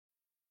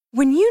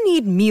When you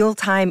need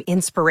mealtime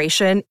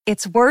inspiration,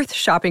 it's worth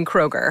shopping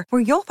Kroger,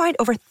 where you'll find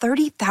over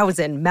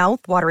 30,000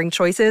 mouth-watering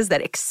choices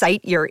that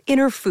excite your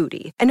inner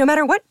foodie. And no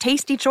matter what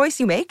tasty choice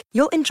you make,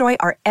 you'll enjoy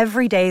our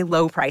everyday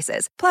low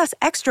prices, plus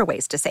extra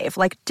ways to save,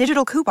 like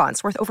digital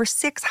coupons worth over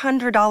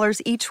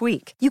 $600 each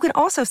week. You can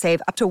also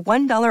save up to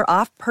 $1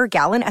 off per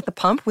gallon at the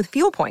pump with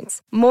fuel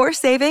points. More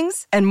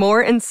savings and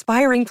more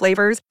inspiring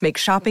flavors make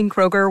shopping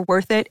Kroger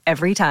worth it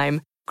every time.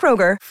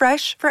 Kroger,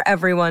 fresh for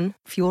everyone.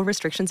 Fuel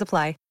restrictions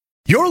apply.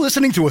 You're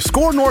listening to a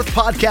Score North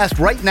podcast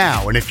right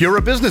now, and if you're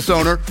a business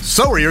owner,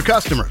 so are your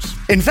customers.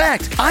 In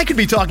fact, I could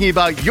be talking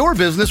about your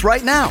business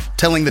right now,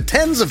 telling the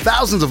tens of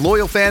thousands of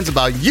loyal fans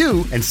about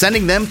you and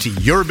sending them to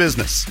your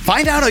business.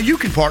 Find out how you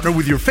can partner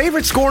with your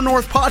favorite Score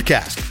North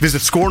podcast.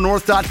 Visit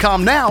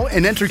scorenorth.com now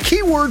and enter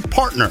keyword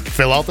partner.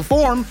 Fill out the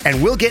form,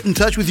 and we'll get in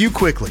touch with you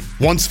quickly.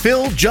 Once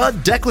Phil,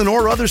 Judd, Declan,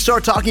 or others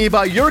start talking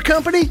about your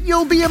company,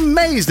 you'll be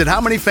amazed at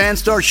how many fans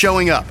start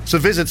showing up. So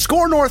visit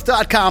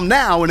scorenorth.com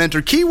now and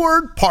enter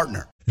keyword partner.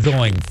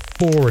 Going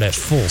forward at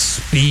full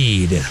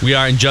speed. We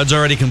are, and Judd's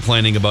already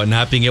complaining about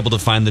not being able to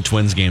find the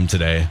Twins game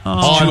today.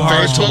 Oh, it's too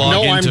hard to log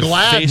no, into I'm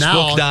glad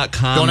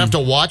Facebook.com. now. Don't have to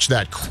watch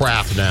that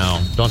crap now.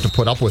 Don't have to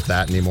put up with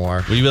that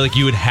anymore. Would you be like,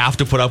 you would have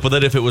to put up with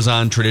it if it was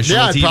on traditional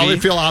TV? Yeah, I'd probably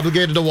feel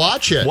obligated to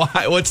watch it.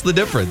 Why? What's the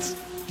difference?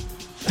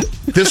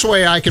 This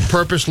way I could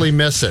purposely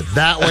miss it.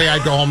 That way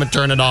I'd go home and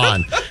turn it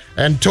on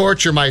and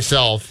torture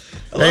myself.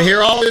 And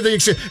hear all of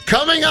the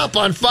coming up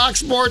on Fox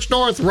Sports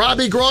North.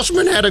 Robbie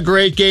Grossman had a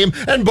great game,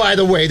 and by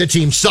the way, the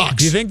team sucks.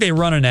 Do you think they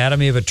run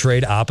Anatomy of a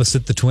Trade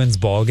opposite the Twins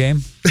ball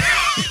game?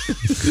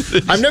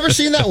 I've never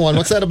seen that one.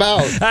 What's that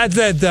about? That's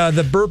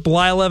the Burt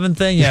Blyleven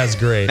thing. Yeah, it's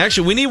great.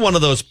 Actually, we need one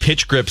of those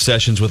pitch grip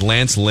sessions with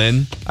Lance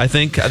Lynn. I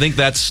think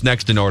that's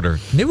next in order.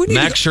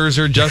 Max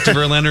Scherzer, Justin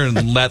Verlander,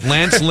 and let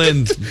Lance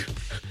Lynn.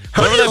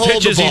 Remember the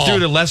pitches he threw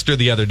to Lester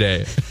the other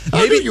day?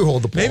 Maybe you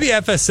hold the ball. Maybe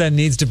FSN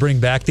needs to bring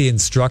back the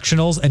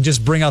instructionals and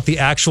just bring out the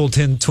actual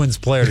Twins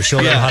player to show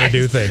them how to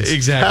do things.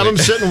 Exactly. Have them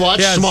sit and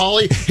watch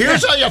Smalley.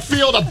 Here's how you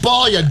field a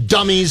ball, you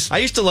dummies. I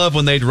used to love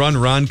when they'd run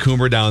Ron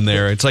Coomer down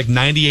there. It's like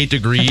 98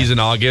 degrees in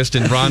August,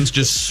 and Ron's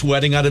just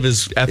sweating out of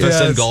his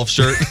FSN golf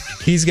shirt.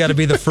 He's got to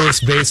be the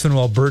first baseman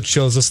while Bert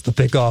shows us the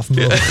pickoff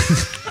move.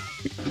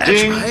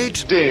 Ding,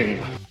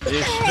 ding.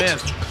 Is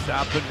Smith.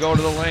 Stop and go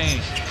to the lane.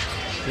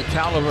 To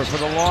Tolliver for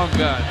the long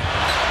gun.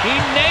 He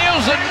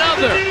nails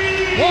another.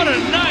 What a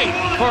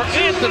night for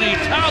Anthony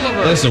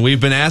Tolliver. Listen,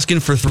 we've been asking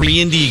for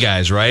 3-and-D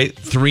guys, right?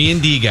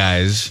 3-and-D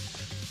guys.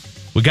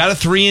 We got a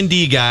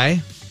 3-and-D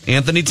guy,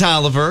 Anthony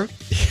Tolliver,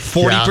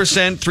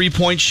 40%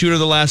 three-point shooter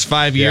the last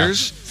 5 years.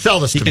 Sell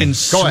this to me. He can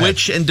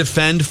switch and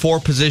defend 4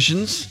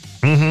 positions,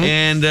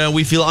 and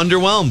we feel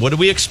underwhelmed. What did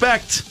we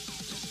expect?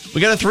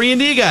 We got a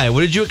 3-and-D guy.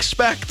 What did you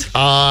expect?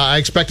 I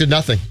expected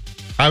nothing.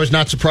 I was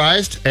not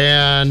surprised,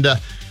 and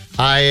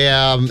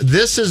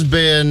this has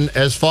been,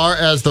 as far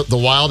as the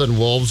Wild and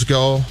Wolves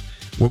go,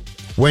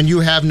 when you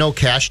have no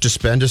cash to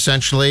spend,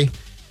 essentially,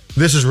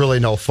 this is really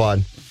no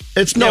fun.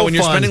 It's no fun. When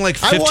you're spending like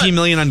 $15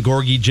 million on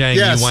Gorgie Jang,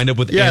 you wind up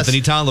with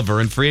Anthony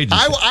Tolliver in free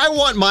agency. I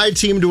want my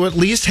team to at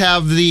least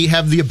have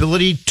the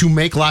ability to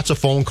make lots of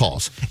phone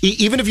calls,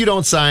 even if you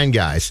don't sign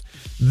guys.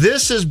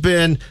 This has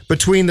been,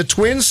 between the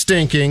Twins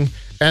stinking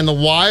and the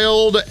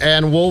Wild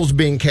and Wolves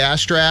being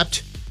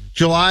cash-strapped,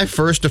 July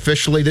 1st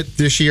officially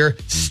this year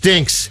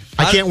stinks.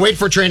 I can't wait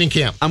for training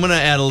camp. I'm going to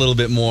add a little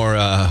bit more.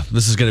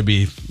 This is going to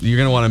be, you're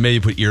going to want to maybe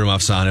put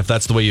earmuffs on if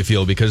that's the way you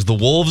feel, because the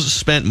Wolves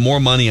spent more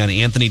money on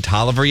Anthony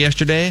Tolliver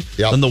yesterday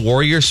than the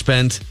Warriors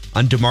spent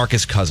on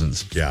DeMarcus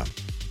Cousins. Yeah.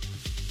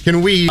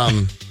 Can we...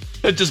 I'm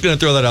just going to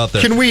throw that out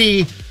there. Can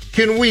we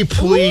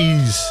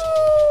please...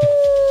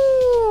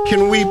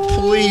 Can we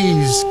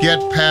please get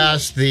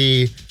past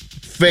the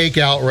fake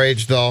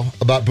outrage, though,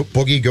 about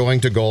Boogie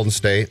going to Golden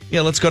State?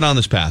 Yeah, let's go down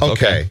this path.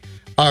 Okay.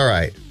 All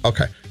right.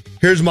 Okay.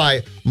 Here's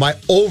my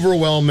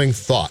overwhelming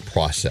thought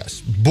process.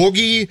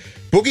 Boogie,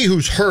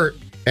 who's hurt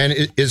and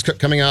is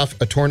coming off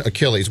a torn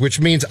Achilles, which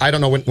means I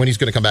don't know when he's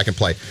going to come back and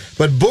play.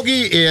 But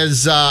Boogie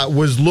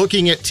was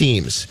looking at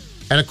teams,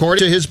 and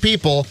according to his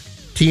people,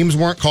 teams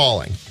weren't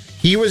calling.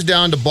 He was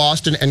down to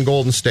Boston and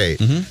Golden State.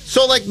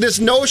 So, like, this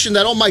notion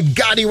that, oh my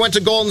God, he went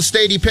to Golden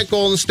State, he picked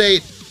Golden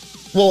State.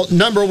 Well,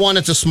 number one,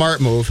 it's a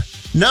smart move.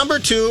 Number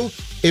two,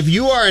 if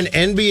you are an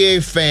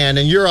NBA fan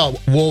and you're a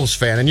Wolves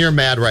fan and you're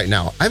mad right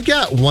now, I've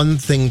got one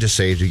thing to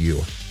say to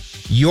you.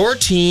 Your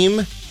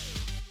team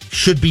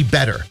should be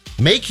better.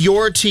 Make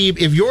your team,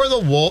 if you're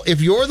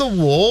the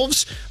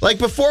Wolves, like,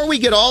 before we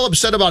get all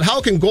upset about how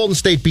can Golden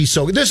State be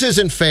so, this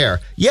isn't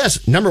fair.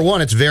 Yes, number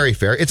one, it's very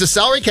fair. It's a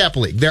salary cap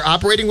league. They're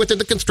operating within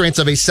the constraints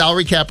of a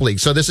salary cap league.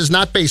 So this is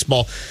not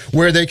baseball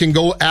where they can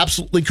go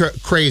absolutely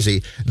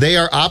crazy. They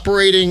are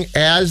operating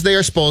as they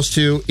are supposed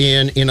to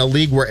in a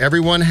league where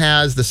everyone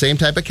has the same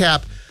type of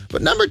cap.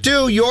 But number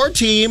two, your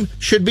team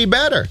should be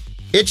better.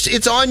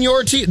 It's on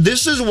your team.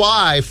 This is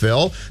why,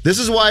 Phil,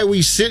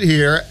 we sit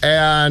here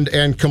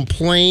and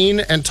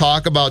complain and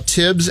talk about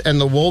Tibbs and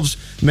the Wolves'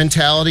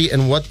 mentality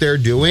and what they're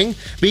doing,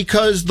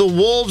 because the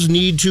Wolves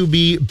need to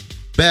be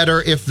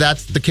better if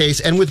that's the case.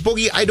 And with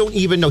Boogie, I don't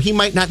even know. He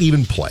might not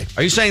even play.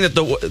 Are you saying that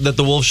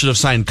the Wolves should have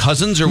signed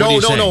Cousins, or what are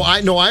you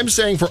saying? No. I'm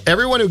saying for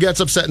everyone who gets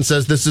upset and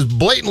says this is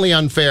blatantly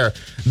unfair,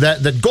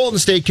 that Golden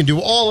State can do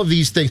all of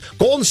these things.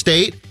 Golden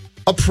State,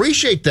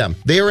 appreciate them.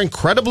 They are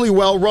incredibly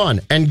well run.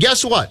 And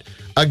guess what?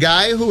 A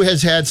guy who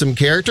has had some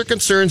character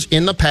concerns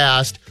in the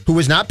past, who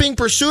is not being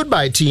pursued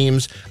by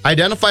teams,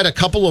 identified a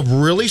couple of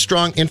really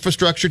strong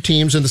infrastructure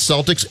teams in the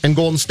Celtics and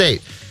Golden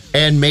State,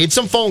 and made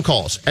some phone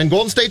calls. And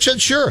Golden State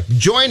said, sure,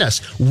 join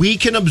us. We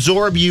can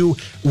absorb you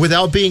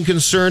without being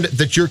concerned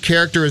that your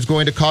character is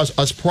going to cause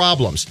us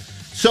problems.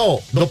 So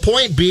the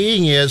point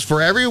being is,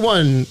 for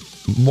everyone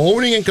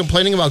moaning and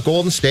complaining about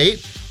Golden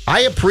State,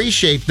 I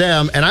appreciate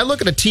them, and I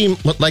look at a team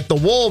like the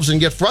Wolves and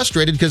get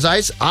frustrated because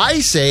I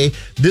say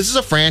this is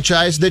a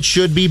franchise that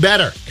should be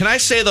better. Can I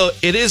say, though,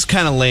 it is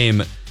kind of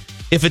lame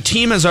if a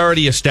team has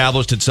already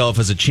established itself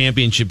as a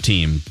championship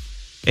team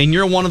and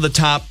you're one of the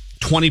top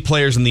 20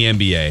 players in the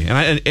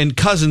NBA, and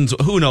Cousins,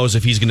 who knows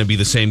if he's going to be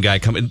the same guy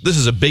coming. This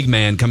is a big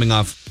man coming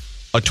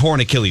off a torn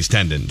Achilles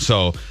tendon,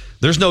 so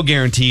there's no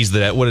guarantees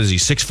that, what is he,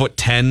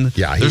 6'10"?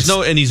 Yeah,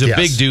 and he's a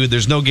big dude.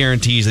 There's no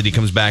guarantees that he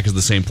comes back as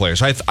the same player.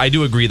 So I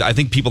do agree that I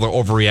think people are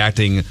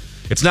overreacting.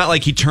 It's not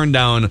like he turned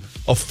down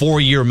a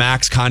 4-year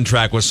max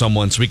contract with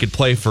someone so he could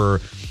play for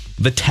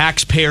the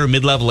taxpayer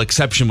mid-level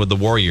exception with the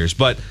Warriors.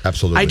 But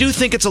absolutely, I do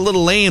think it's a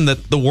little lame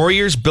that the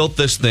Warriors built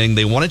this thing.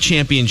 They won a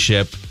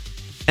championship,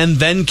 and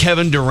then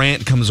Kevin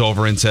Durant comes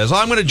over and says,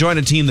 I'm going to join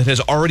a team that has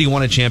already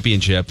won a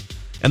championship.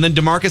 And then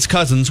DeMarcus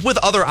Cousins, with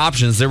other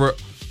options, there were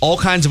all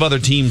kinds of other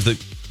teams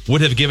that would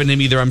have given him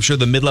either, I'm sure,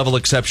 the mid-level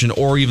exception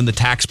or even the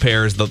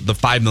taxpayers, the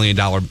 $5 million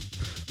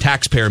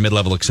taxpayer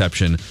mid-level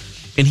exception.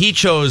 And he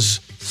chose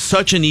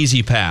such an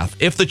easy path.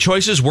 If the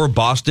choices were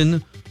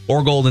Boston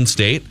or Golden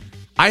State,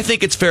 I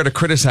think it's fair to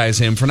criticize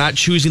him for not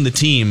choosing the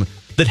team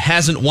that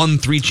hasn't won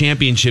 3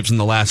 championships in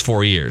the last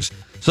 4 years.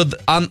 So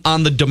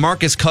on the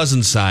DeMarcus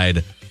Cousins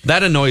side,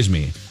 that annoys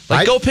me.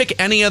 Go pick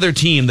any other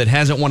team that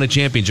hasn't won a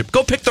championship.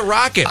 Go pick the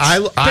Rockets.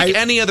 Pick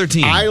any other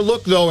team. I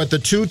look, though, at the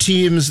 2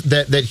 teams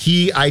that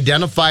he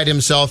identified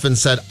himself and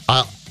said,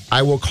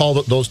 I will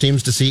call those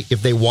teams to see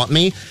if they want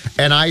me.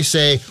 And I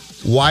say,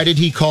 why did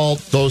he call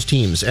those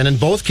teams? And in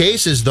both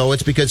cases, though,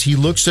 it's because he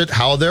looks at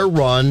how they're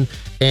run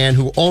and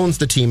who owns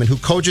the team and who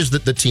coaches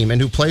the team and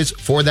who plays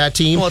for that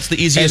team. Well, it's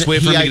the easiest way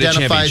for him to get a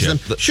championship.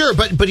 Them, sure,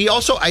 but he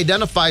also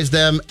identifies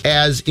them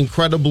as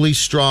incredibly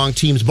strong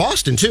teams.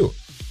 Boston, too.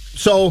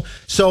 So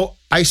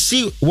I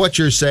see what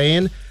you're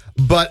saying,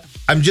 but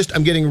I'm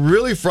getting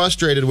really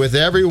frustrated with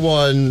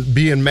everyone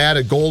being mad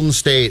at Golden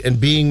State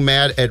and being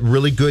mad at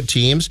really good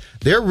teams.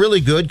 They're really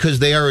good because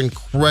they are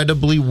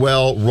incredibly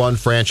well-run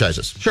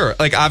franchises. Sure.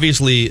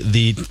 Obviously,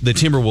 the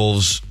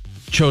Timberwolves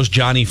chose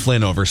Johnny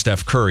Flynn over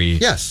Steph Curry.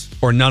 Yes.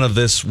 Or none of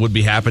this would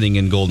be happening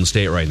in Golden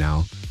State right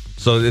now.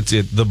 So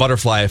the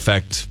butterfly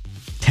effect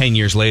 10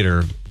 years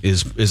later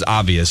is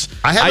obvious.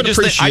 I have an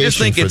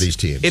appreciation for these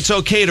teams. It's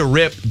okay to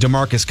rip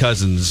DeMarcus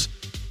Cousins,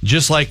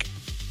 just like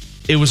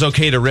it was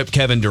okay to rip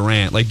Kevin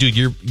Durant. Dude,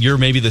 you're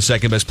maybe the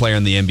second best player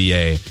in the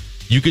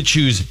NBA. You could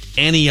choose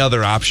any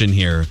other option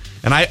here.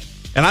 And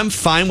I'm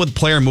fine with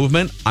player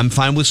movement. I'm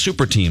fine with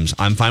super teams.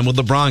 I'm fine with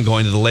LeBron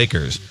going to the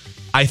Lakers.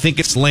 I think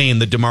it's lame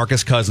that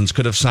DeMarcus Cousins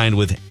could have signed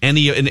with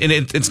any, and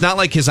it's not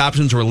like his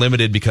options were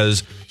limited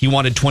because he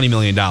wanted $20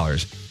 million.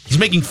 He's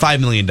making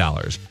 $5 million.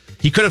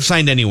 He could have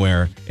signed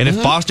anywhere, and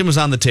if Boston was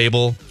on the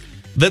table,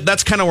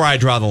 that's kind of where I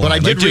draw the line. But I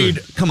did read.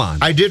 Come on,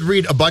 I did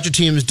read a bunch of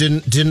teams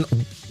didn't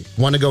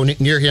want to go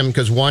near him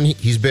because 1,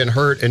 he's been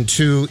hurt, and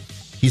 2,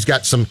 he's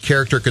got some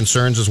character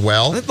concerns as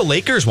well. I think the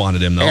Lakers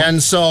wanted him though,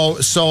 and so.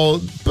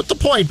 But the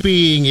point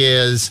being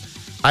is,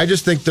 I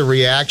just think the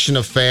reaction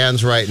of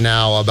fans right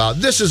now about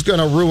this is going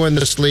to ruin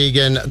this league.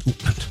 And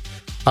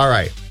all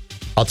right,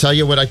 I'll tell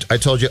you what I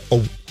told you.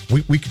 Oh,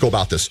 we could go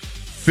about this.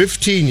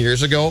 15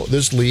 years ago,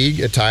 this league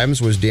at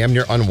times was damn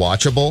near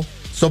unwatchable.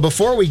 So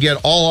before we get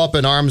all up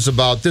in arms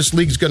about this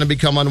league's going to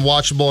become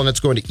unwatchable and it's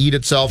going to eat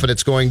itself and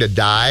it's going to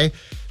die,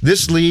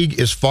 this league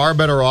is far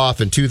better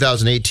off in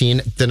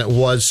 2018 than it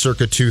was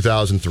circa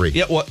 2003.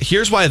 Yeah, well,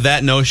 here's why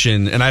that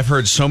notion, and I've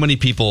heard so many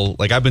people,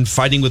 I've been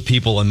fighting with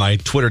people in my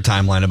Twitter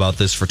timeline about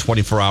this for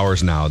 24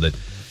 hours now,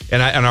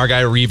 and our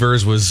guy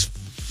Reavers was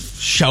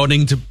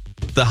shouting to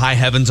the high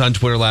heavens on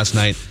Twitter last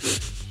night.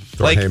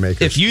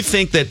 If you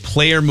think that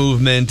player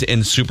movement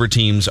and super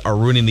teams are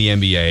ruining the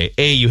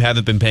NBA, you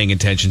haven't been paying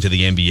attention to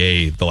the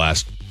NBA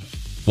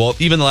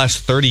even the last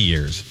 30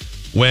 years,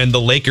 when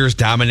the Lakers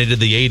dominated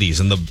the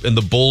 80s and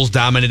the Bulls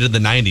dominated the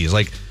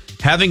 90s.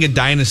 Having a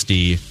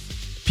dynasty,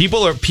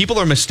 people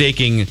are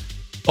mistaking,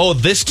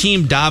 this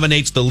team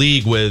dominates the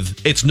league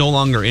with it's no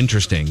longer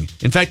interesting.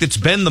 In fact, it's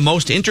been the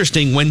most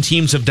interesting when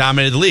teams have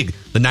dominated the league.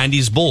 The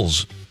 90s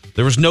Bulls.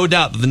 There was no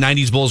doubt that the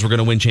 90s Bulls were going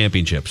to win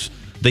championships.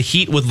 The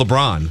Heat with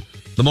LeBron,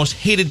 the most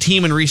hated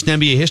team in recent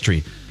NBA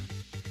history.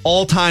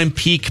 All-time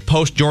peak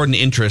post-Jordan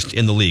interest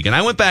in the league. And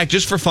I went back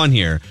just for fun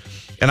here,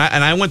 and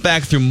I went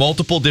back through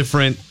multiple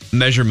different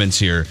measurements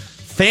here.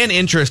 Fan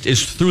interest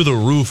is through the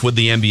roof with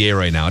the NBA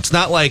right now. It's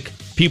not like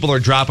people are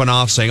dropping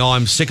off saying,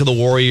 I'm sick of the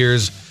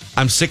Warriors.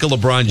 I'm sick of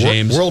LeBron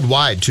James.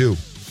 Worldwide, too.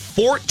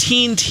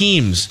 14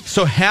 teams,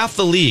 so half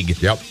the league,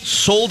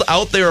 sold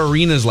out their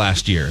arenas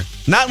last year.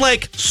 Not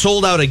like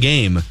sold out a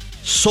game,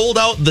 sold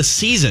out the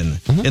season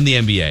in the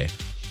NBA.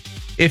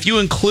 If you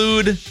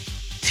include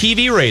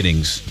TV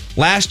ratings,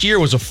 last year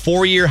was a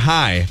 4-year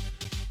high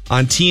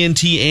on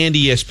TNT and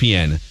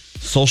ESPN.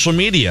 Social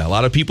media, a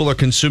lot of people are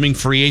consuming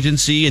free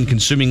agency and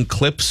consuming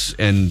clips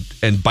and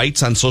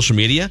bites on social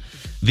media.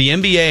 The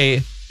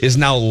NBA is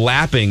now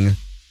lapping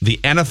the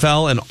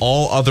NFL and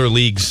all other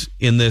leagues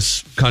in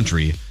this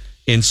country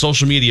in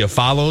social media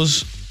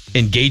follows,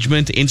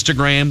 engagement,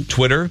 Instagram,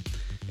 Twitter.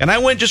 And I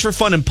went just for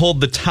fun and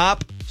pulled the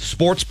top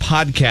sports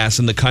podcasts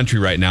in the country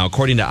right now,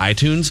 according to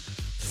iTunes.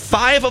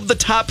 5 of the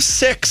top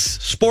 6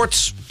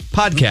 sports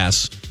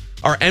podcasts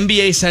are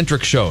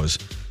NBA-centric shows.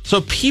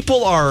 So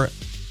people are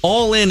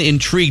all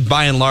intrigued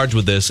by and large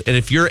with this. And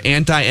if you're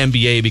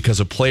anti-NBA because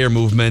of player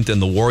movement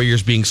and the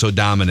Warriors being so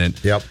dominant,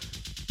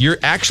 you're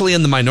actually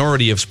in the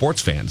minority of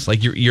sports fans.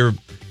 Like guess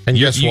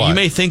what? You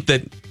may think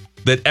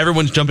that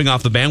everyone's jumping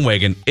off the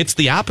bandwagon. It's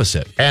the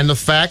opposite. And the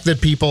fact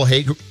that people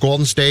hate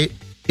Golden State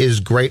is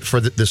great for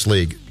this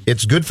league.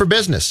 It's good for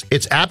business.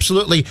 It's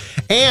absolutely.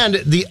 And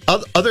the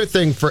other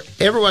thing for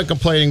everyone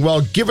complaining,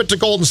 well, give it to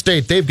Golden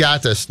State. They've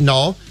got this.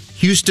 No,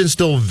 Houston's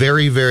still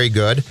very, very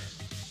good.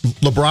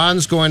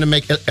 LeBron's going to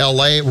make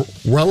LA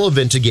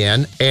relevant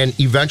again and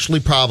eventually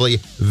probably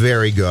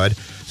very good.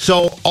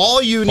 So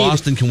all you need.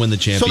 Boston can win the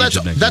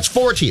championship. So that's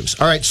 4 teams.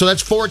 All right. So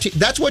that's 4 teams.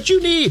 That's what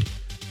you need.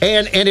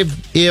 And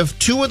if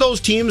 2 of those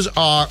teams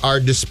are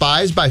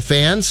despised by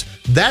fans,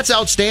 that's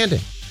outstanding.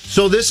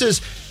 So this is,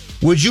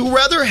 would you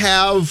rather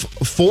have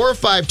 4 or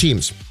 5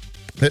 teams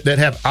that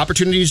have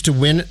opportunities to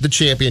win the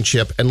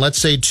championship, and let's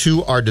say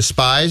 2 are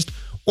despised,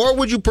 or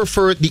would you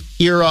prefer the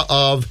era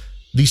of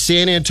the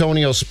San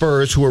Antonio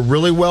Spurs, who are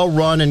really well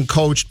run and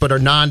coached but are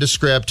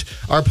nondescript,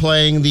 are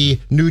playing the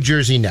New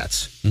Jersey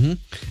Nets? Mm-hmm.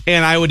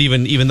 And I would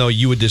even though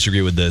you would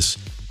disagree with this,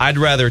 I'd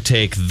rather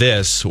take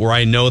this, where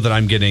I know that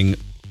I'm getting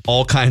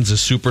all kinds of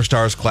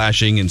superstars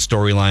clashing and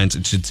storylines.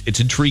 It's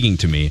intriguing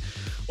to me,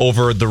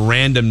 over the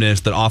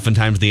randomness that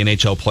oftentimes the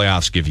NHL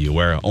playoffs give you,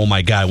 where, oh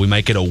my God, we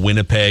might get a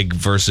Winnipeg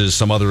versus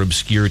some other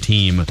obscure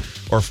team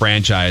or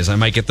franchise. I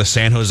might get the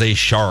San Jose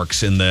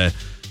Sharks in the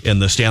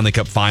Stanley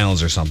Cup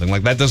Finals or something.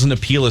 Like, that doesn't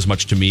appeal as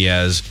much to me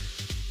as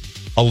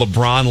a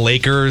LeBron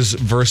Lakers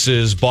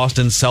versus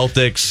Boston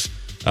Celtics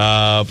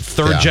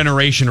third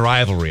generation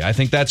rivalry. I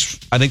think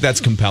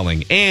that's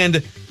compelling.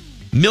 And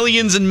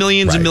millions and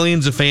millions and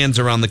millions of fans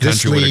around the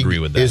country would agree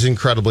with that. This league is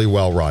incredibly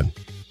well run.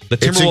 The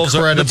Timberwolves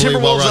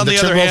on the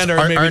other hand,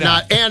 are maybe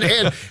not.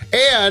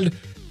 And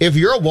if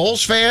you're a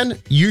Wolves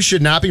fan, you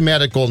should not be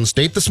mad at Golden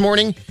State this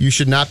morning. You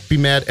should not be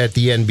mad at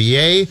the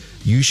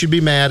NBA. You should be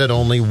mad at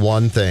only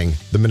one thing: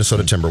 the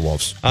Minnesota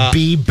Timberwolves.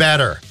 Be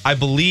better. I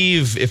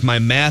believe, if my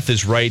math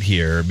is right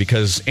here,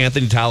 because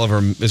Anthony Tolliver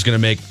is going to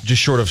make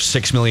just short of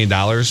 $6 million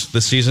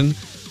this season,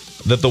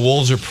 that the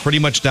Wolves are pretty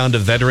much down to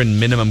veteran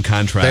minimum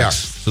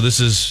contracts.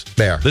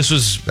 They are. So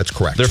that's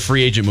correct. Their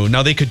free agent move.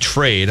 Now they could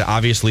trade.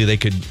 Obviously, they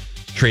could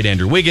trade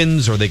Andrew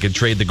Wiggins, or they could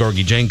trade the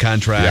Gorgie Jang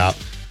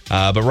contract.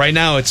 But right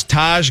now, it's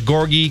Taj,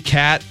 Gorgie,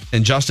 Cat,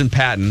 and Justin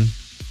Patton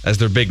as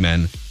their big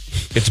men.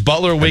 It's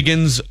Butler,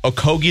 Wiggins,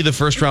 Okogie, the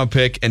first-round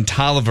pick, and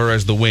Tolliver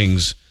as the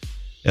wings.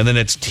 And then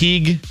it's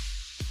Teague,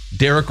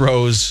 Derrick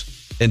Rose,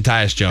 and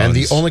Tyus Jones. And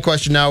the only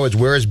question now is,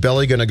 where is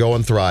Belly going to go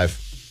and thrive?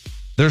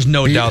 There's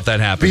no doubt that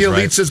happens,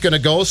 right? Bielitsa is going to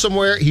go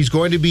somewhere. He's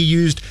going to be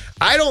used.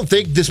 I don't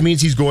think this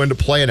means he's going to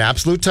play an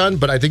absolute ton,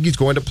 but I think he's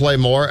going to play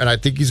more, and I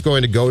think he's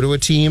going to go to a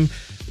team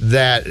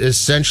that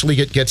essentially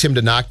gets him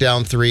to knock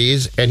down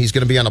threes, and he's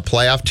going to be on a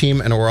playoff team,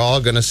 and we're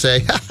all going to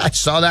say, I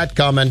saw that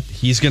coming.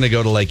 He's going to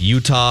go to like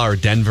Utah or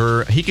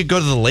Denver. He could go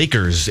to the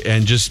Lakers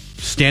and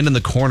just stand in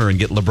the corner and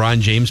get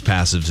LeBron James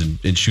passives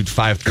and shoot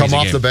 5 threes Come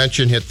off the bench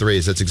and hit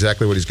threes. That's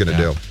exactly what he's going to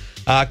do.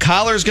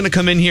 Collar's going to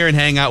come in here and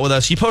hang out with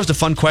us. He posed a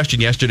fun question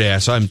yesterday. I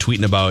saw him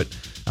tweeting about,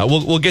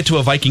 we'll get to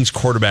a Vikings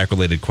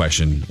quarterback-related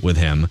question with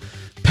him.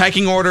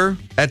 Pecking order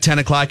at 10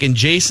 o'clock, and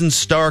Jason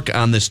Stark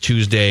on this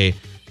Tuesday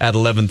at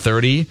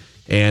 11:30.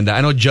 And I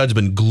know Judd's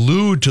been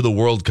glued to the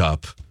World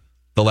Cup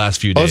the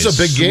last few days. It's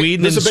a big game.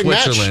 Sweden and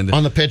Switzerland match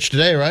on the pitch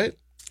today, right?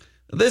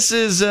 This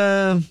is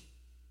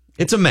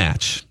it's a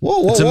match.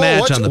 It's a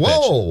match on the pitch.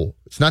 Whoa,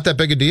 it's not that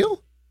big a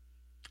deal?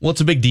 Well,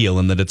 it's a big deal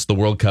in that it's the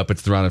World Cup.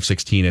 It's the round of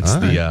 16. It's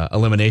the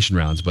elimination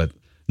rounds. But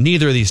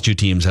neither of these two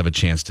teams have a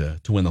chance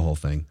to win the whole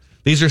thing.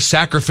 These are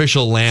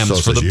sacrificial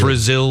lambs for the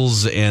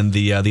Brazils and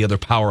the other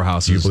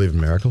powerhouses. Do you believe in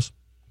miracles?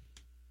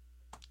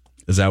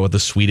 Is that what the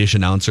Swedish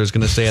announcer is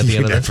going to say at the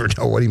end of it? You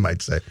never know what he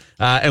might say.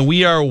 And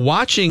we are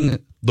watching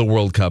the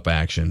World Cup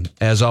action,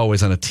 as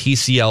always, on a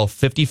TCL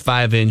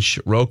 55-inch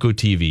Roku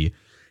TV.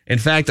 In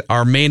fact,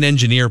 our main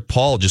engineer,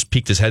 Paul, just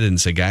peeked his head in and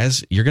said,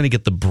 guys, you're going to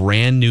get the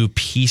brand new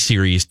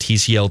P-Series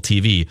TCL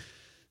TV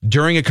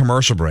during a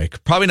commercial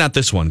break. Probably not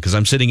this one, because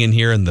I'm sitting in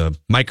here and the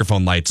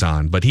microphone light's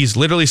on. But he's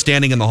literally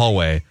standing in the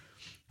hallway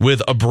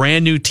with a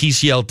brand new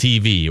TCL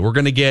TV. We're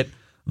going to get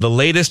the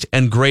latest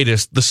and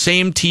greatest, the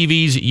same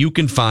TVs you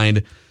can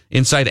find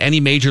inside any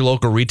major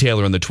local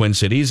retailer in the Twin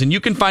Cities. And you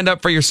can find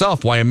out for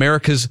yourself why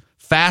America's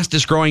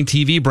fastest growing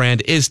TV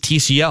brand is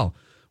TCL,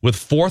 with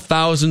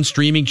 4,000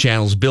 streaming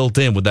channels built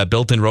in with that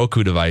built-in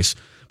Roku device,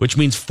 which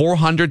means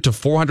 400 to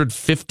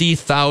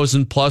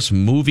 450,000 plus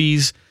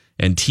movies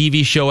and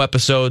TV show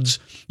episodes.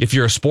 If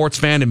you're a sports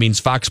fan, it means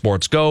Fox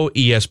Sports Go, watch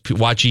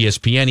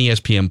ESPN,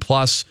 ESPN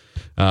Plus.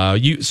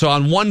 So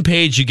on one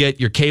page, you get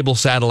your cable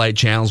satellite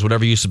channels,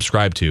 whatever you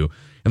subscribe to.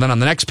 And then on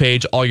the next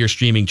page, all your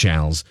streaming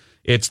channels.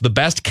 It's the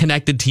best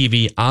connected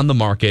TV on the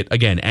market.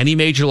 Again, any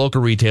major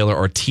local retailer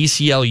or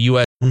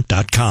TCLUS.com.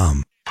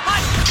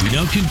 We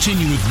now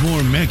continue with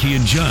more Mackey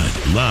and Judd,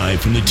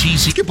 live from the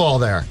TC. Basketball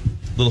there.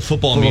 Little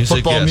football Little music.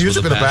 football yes,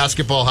 music with a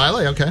basketball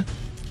highlight. Okay.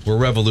 We're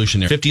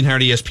revolutionary.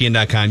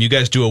 1500ESPN.com. You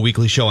guys do a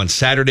weekly show on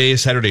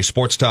Saturdays, Saturday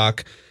Sports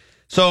Talk.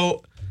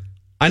 So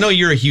I know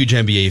you're a huge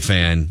NBA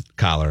fan,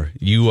 Collar.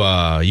 You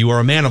are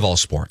a man of all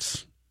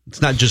sports.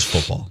 It's not just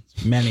football.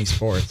 Many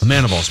sports. A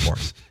man of all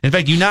sports. In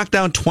fact, you knocked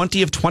down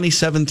 20 of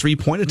 27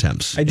 three-point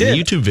attempts. I did. In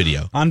a YouTube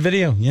video. On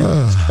video,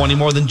 yeah. 20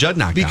 more than Judd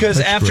knocked because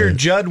down. after great.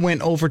 Judd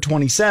went over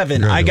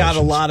 27, I got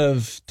a lot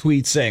of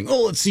tweets saying,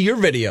 "Oh, let's see your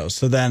videos."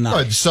 So then,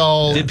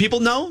 so did people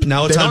know?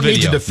 Now it's they on don't video.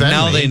 Need to defend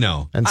now me they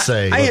know and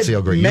say, I "Let's see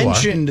how great you are."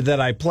 Mentioned that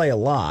I play a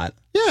lot,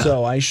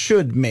 so I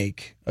should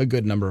make a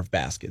good number of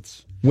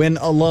baskets when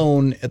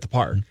alone at the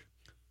park.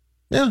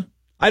 Yeah,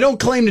 I don't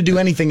claim to do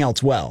anything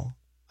else well.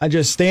 I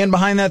just stand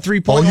behind that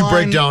 3-point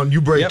line.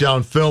 You break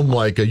down film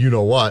like a you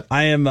know what.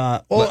 I am,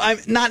 I'm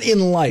not in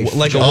life.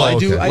 Like a what? what? I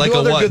do Like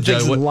other a what, good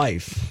things Judd? in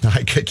life.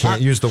 I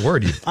can't use the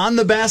word. On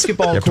the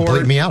basketball you have court. to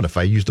bleep me out if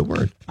I use the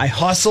word. I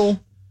hustle,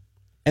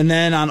 and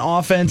then on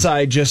offense,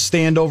 I just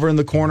stand over in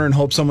the corner and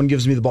hope someone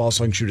gives me the ball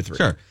so I can shoot a three.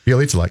 Sure.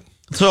 Bielitsa like.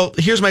 So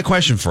here's my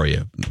question for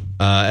you,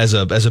 as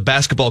a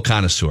basketball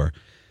connoisseur.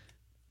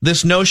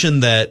 This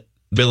notion that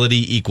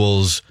ability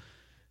equals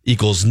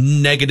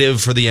negative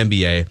for the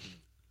NBA.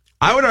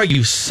 I would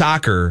argue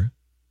soccer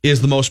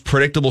is the most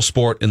predictable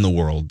sport in the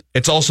world.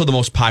 It's also the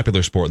most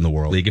popular sport in the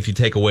world. If you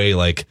take away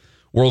like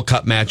World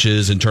Cup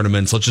matches and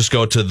tournaments, let's just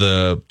go to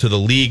the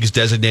leagues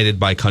designated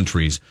by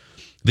countries.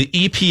 The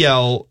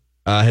EPL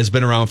has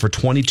been around for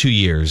 22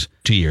 years.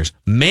 2 years.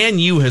 Man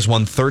U has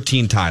won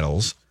 13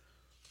 titles.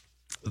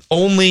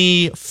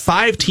 Only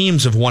 5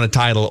 teams have won a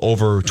title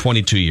over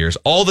 22 years.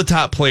 All the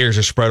top players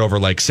are spread over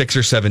like 6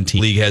 or 7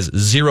 teams. The league has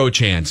zero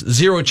chance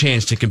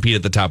to compete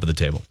at the top of the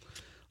table.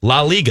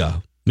 La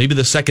Liga, maybe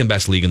the second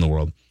best league in the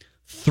world.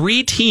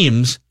 3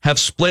 teams have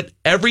split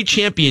every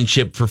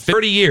championship for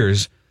 30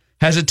 years.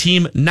 Has a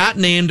team not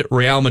named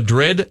Real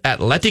Madrid,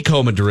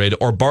 Atletico Madrid,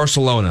 or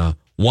Barcelona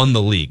won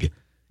the league.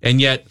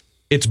 And yet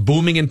it's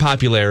booming in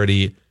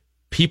popularity.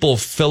 People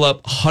fill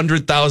up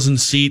 100,000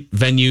 seat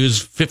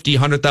venues, 50,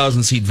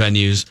 100,000 seat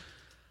venues.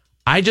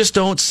 I just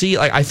don't see,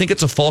 I think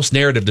it's a false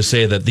narrative to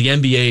say that the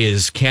NBA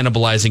is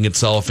cannibalizing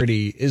itself.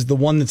 Is the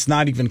one that's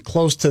not even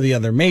close to the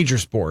other major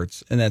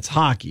sports, and that's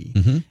hockey.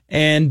 Mm-hmm.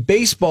 And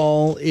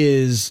baseball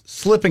is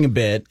slipping a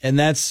bit, and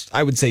that's,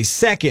 I would say,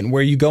 second,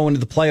 where you go into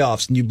the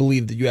playoffs and you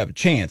believe that you have a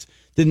chance.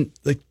 Didn't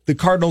the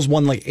Cardinals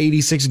won like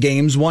 86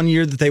 games one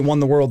year that they won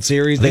the World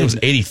Series? I think it was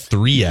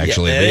 83,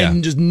 actually. They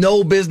had just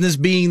no business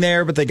being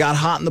there, but they got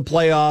hot in the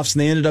playoffs,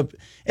 and they ended up.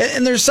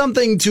 And there's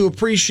something to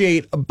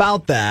appreciate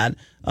about that.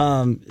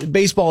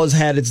 Baseball has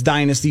had its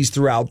dynasties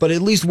throughout, but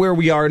at least where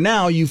we are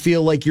now, you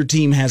feel like your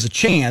team has a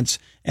chance,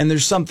 and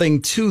there's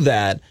something to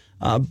that.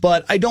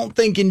 But I don't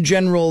think in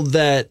general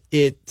that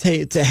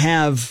to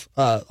have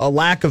a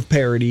lack of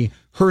parity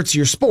hurts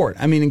your sport.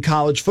 I mean, in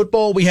college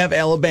football, we have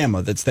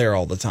Alabama that's there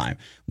all the time.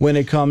 When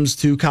it comes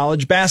to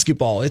college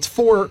basketball, it's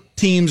 4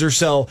 teams or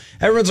so.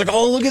 Everyone's like,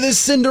 oh, look at this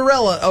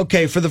Cinderella.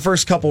 Okay, for the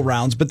first couple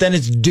rounds, but then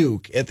it's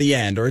Duke at the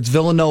end, or it's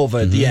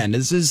Villanova at the end.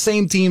 It's the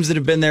same teams that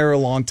have been there a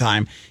long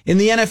time. In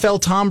the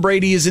NFL, Tom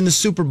Brady is in the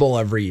Super Bowl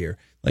every year.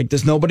 Like,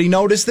 does nobody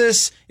notice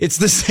this? It's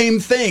the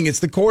same thing. It's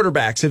the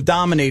quarterbacks have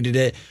dominated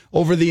it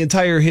over the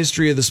entire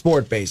history of the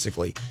sport,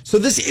 basically. So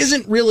this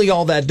isn't really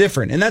all that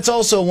different. And that's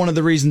also one of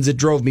the reasons it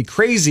drove me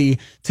crazy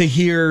to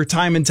hear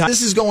time and time.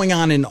 This is going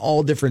on in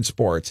all different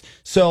sports.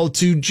 So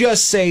to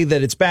just say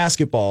that it's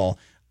basketball,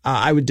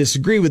 I would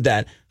disagree with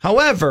that.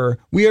 However,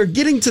 we are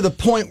getting to the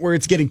point where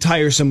it's getting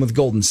tiresome with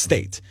Golden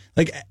State.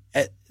 Like,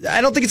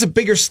 I don't think it's a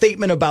bigger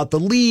statement about the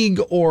league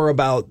or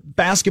about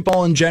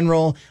basketball in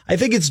general. I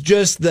think it's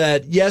just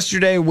that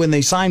yesterday when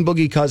they signed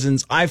Boogie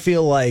Cousins, I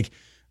feel like,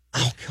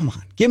 oh, come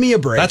on, give me a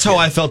break. That's how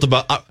I felt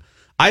about.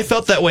 I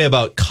felt that way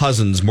about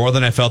Cousins more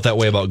than I felt that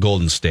way about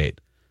Golden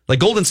State. Like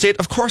Golden State,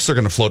 of course they're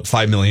going to float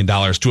 $5 million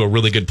to a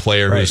really good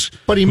player who's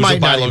a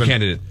buy low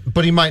candidate.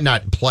 But he might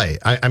not play.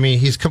 I mean,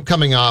 he's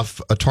coming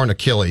off a torn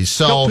Achilles,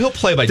 so he'll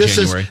play by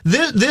January.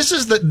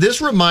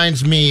 This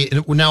reminds me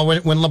now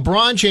when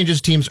LeBron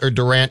changes teams or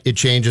Durant, it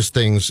changes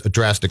things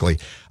drastically.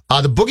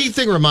 The Boogie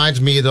thing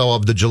reminds me though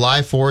of the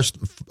July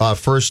 4th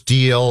first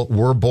deal.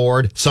 We're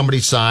bored. Somebody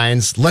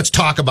signs. Let's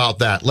talk about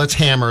that. Let's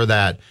hammer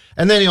that,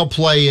 and then he'll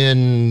play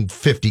in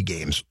 50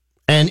 games.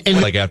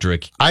 And like after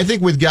I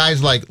think with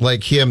guys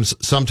like him,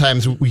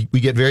 sometimes we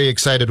get very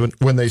excited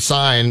when they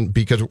sign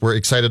because we're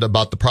excited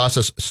about the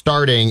process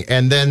starting,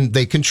 and then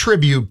they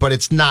contribute, but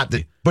it's not.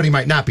 But he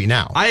might not be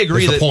now. I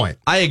agree. That's the point.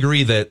 I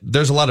agree that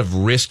there's a lot of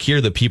risk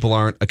here that people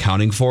aren't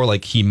accounting for.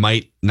 Like he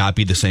might not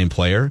be the same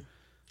player.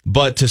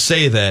 But to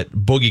say that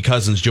Boogie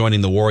Cousins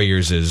joining the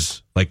Warriors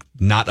is like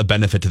not a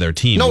benefit to their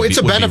team. No, it's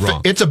a benefit.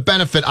 Wrong. It's a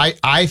benefit.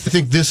 I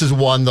think this is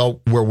one though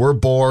where we're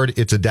bored.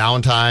 It's a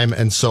downtime,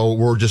 and so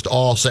we're just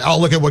all saying, "Oh,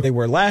 look at what they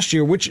were last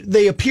year," which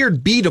they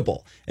appeared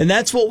beatable, and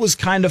that's what was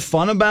kind of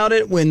fun about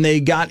it when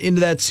they got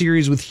into that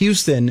series with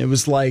Houston. It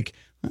was like,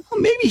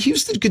 well, maybe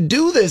Houston could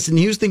do this, and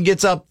Houston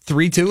gets up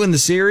 3-2 in the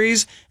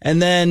series,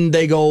 and then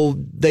they go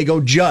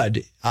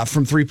Judd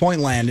from 3-point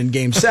land in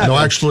Game 7. No,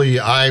 actually,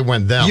 I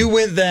went them. You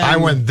went them. I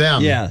went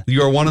them. Yeah,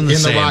 you are one and the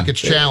same in the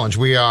Rockets Challenge.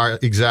 We are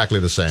exactly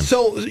the same.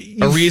 So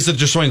Ariza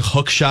just throwing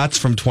hook shots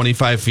from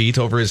 25 feet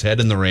over his head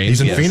in the rain.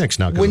 He's in Phoenix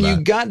now. When you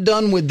got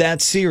done with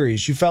that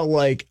series, you felt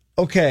like,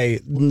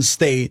 okay,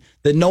 State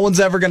that no one's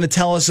ever going to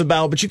tell us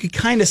about, but you could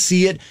kind of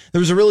see it. There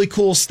was a really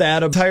cool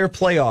stat of entire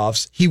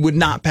playoffs. He would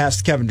not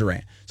pass Kevin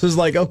Durant. So it's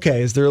like,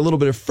 okay, is there a little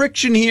bit of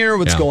friction here?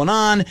 What's going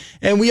on?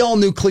 And we all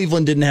knew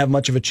Cleveland didn't have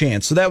much of a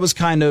chance. So that was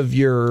kind of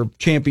your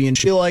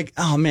championship. You're like,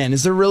 oh man,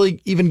 is there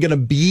really even going to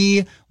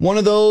be one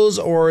of those?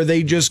 Or are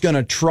they just going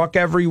to truck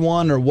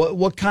everyone? Or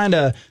what kind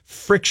of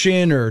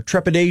friction or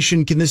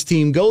trepidation can this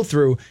team go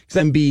through? Because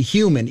then be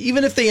human.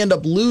 Even if they end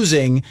up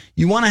losing,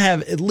 you want to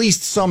have at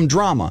least some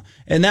drama.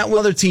 And that with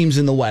other teams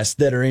in the West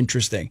that are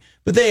interesting.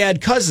 But they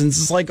had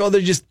Cousins. It's like, oh, they're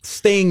just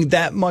staying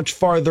that much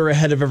farther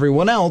ahead of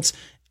everyone else.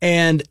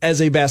 And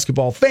as a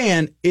basketball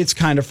fan, it's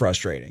kind of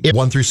frustrating.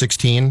 1 through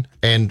 16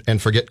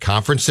 and forget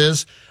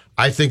conferences,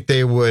 I think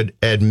they would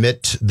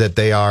admit that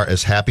they are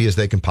as happy as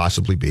they can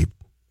possibly be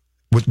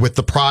with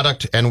the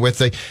product and with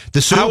the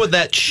How would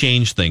that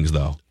change things,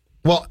 though?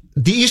 Well,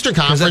 the Eastern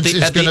Conference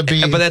is going to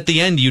be, but at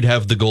the end you'd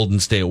have the Golden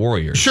State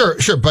Warriors. Sure,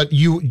 but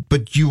you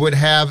would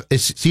have a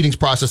seedings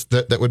process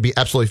that would be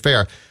absolutely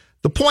fair.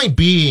 The point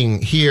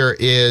being here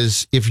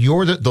is, if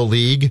you're the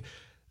league,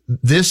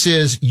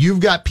 you've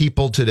got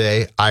people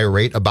today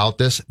irate about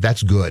this.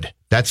 That's good.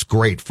 That's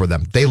great for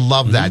them. They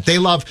love that. They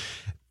love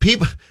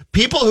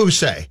people who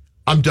say,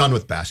 I'm done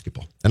with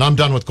basketball and I'm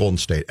done with Golden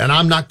State and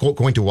I'm not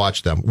going to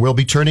watch them. We'll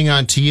be turning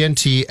on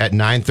TNT at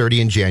 9:30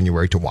 in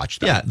January to watch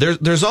them. Yeah,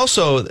 there's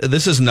also,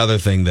 this is another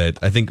thing that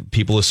I think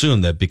people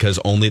assume, that because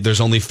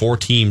there's only 4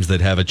 teams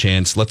that have a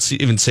chance. Let's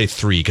even say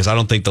 3, because I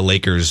don't think the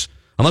Lakers,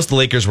 unless the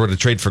Lakers were to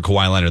trade for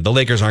Kawhi Leonard, the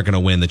Lakers aren't going to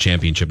win the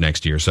championship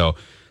next year. So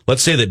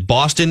let's say that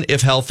Boston,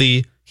 if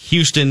healthy,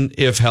 Houston,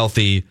 if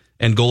healthy,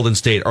 and Golden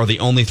State are the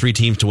only 3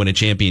 teams to win a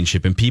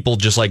championship. And people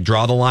just like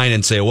draw the line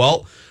and say,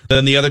 well,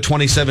 then the other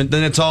 27,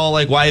 then it's all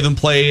like, why even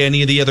play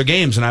any of the other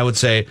games? And I would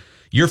say,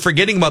 you're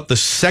forgetting about the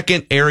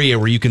second area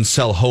where you can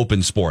sell hope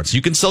in sports.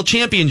 You can sell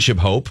championship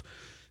hope.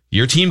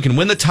 Your team can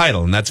win the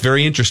title, and that's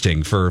very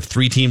interesting for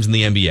 3 teams in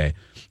the NBA.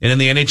 And in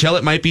the NHL,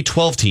 it might be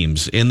 12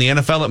 teams. In the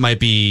NFL, it might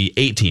be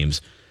 8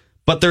 teams.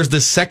 But there's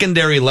this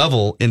secondary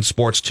level in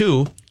sports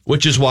too,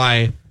 which is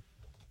why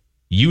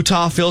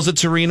Utah fills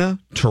its arena,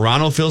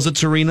 Toronto fills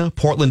its arena,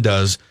 Portland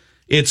does.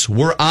 It's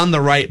we're on the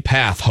right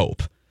path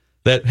hope.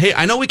 That, hey,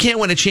 I know we can't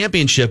win a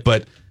championship,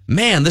 but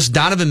man, this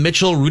Donovan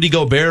Mitchell, Rudy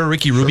Gobert,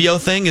 Ricky Rubio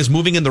thing is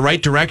moving in the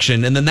right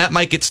direction. And then that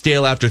might get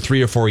stale after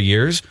 3 or 4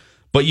 years.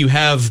 But you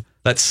have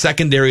that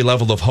secondary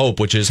level of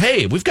hope, which is,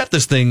 hey, we've got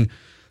this thing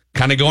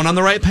kind of going on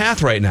the right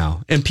path right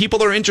now. And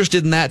people are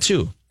interested in that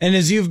too. And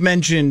as you've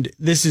mentioned,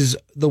 this is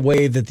the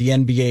way that the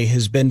NBA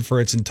has been for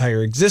its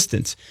entire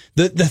existence.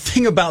 The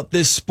thing about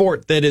this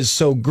sport that is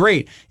so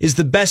great is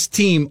the best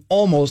team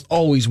almost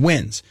always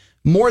wins,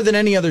 more than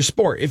any other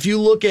sport. If you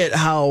look at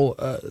how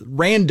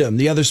random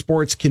the other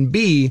sports can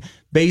be,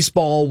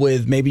 baseball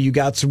with maybe you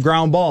got some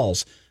ground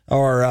balls,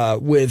 or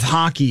with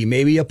hockey,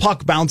 maybe a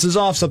puck bounces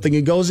off something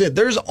and goes in.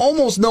 There's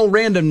almost no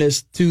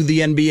randomness to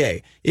the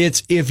NBA.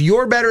 It's if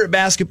you're better at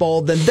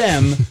basketball than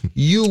them,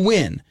 you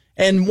win.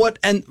 And what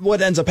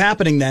ends up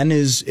happening then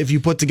is if you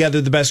put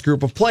together the best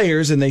group of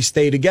players and they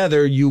stay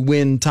together, you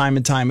win time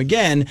and time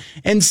again.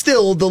 And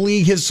still, the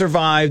league has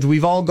survived.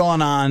 We've all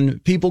gone on.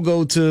 People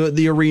go to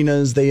the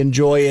arenas. They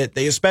enjoy it.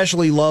 They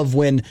especially love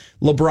when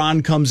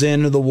LeBron comes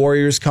in or the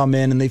Warriors come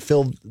in and they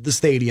fill the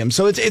stadium.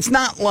 So it's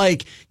not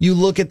like you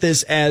look at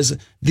this as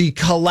the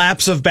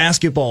collapse of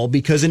basketball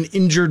because an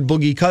injured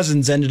Boogie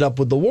Cousins ended up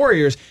with the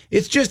Warriors.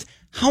 It's just,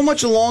 how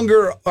much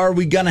longer are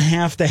we going to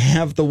have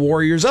the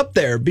Warriors up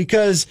there?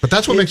 But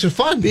that's what makes it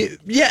fun.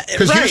 Yeah,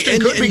 because right.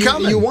 Houston could be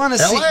coming. You want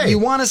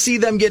to see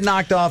them get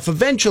knocked off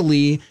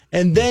eventually,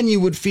 and then you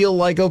would feel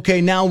like,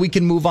 okay, now we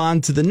can move on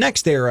to the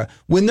next era.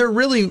 When there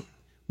really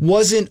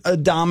wasn't a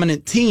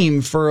dominant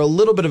team for a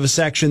little bit of a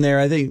section there.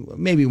 I think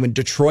maybe when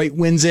Detroit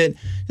wins it,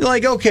 you're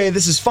like, okay,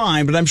 this is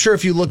fine. But I'm sure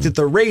if you looked at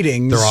the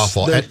ratings, they're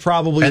awful. They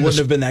probably wouldn't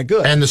have been that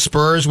good. And the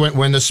Spurs,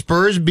 when the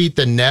Spurs beat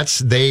the Nets,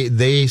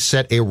 they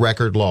set a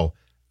record low.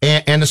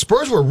 And the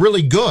Spurs were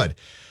really good.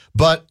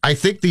 But I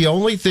think the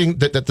only thing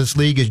that this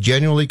league is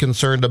genuinely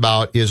concerned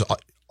about is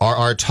are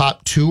our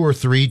top 2 or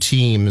 3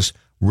 teams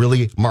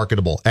really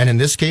marketable? And in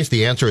this case,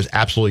 the answer is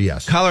absolutely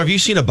yes. Kyler, have you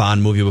seen a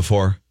Bond movie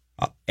before?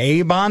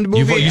 A Bond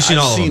movie? You've seen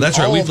all of them. That's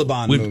right. All the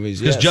Bond movies.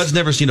 Because Yes. Judd's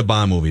never seen a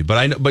Bond movie,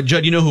 but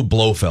Judd, you know who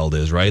Blofeld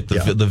is, right?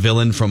 The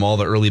villain from all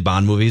the early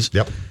Bond movies.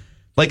 Yep.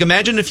 Like,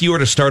 imagine if you were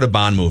to start a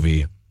Bond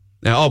movie.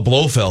 Now,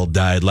 Blofeld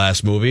died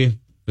last movie.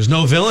 There's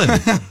no villain.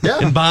 Yeah.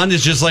 And Bond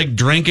is just like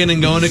drinking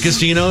and going to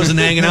casinos and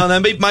hanging out.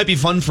 That might be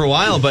fun for a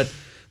while, but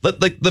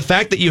like the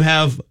fact that you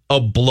have a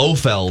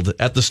Blofeld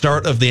at the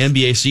start of the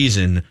NBA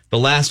season,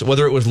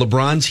 whether it was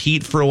LeBron's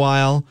Heat for a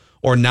while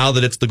or now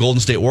that it's the Golden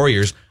State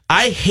Warriors,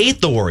 I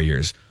hate the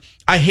Warriors.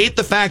 I hate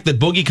the fact that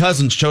Boogie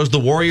Cousins chose the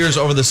Warriors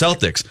over the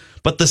Celtics.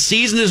 But the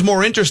season is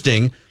more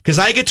interesting because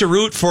I get to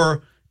root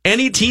for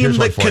any team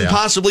that can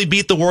possibly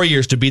beat the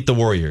Warriors to beat the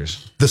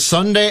Warriors. The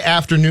Sunday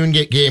afternoon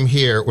game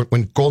here,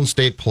 when Golden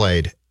State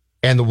played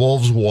and the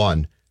Wolves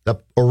won,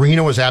 the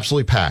arena was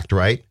absolutely packed,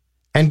 right?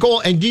 And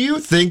do you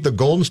think the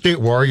Golden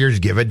State Warriors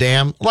give a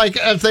damn? Like,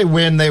 if they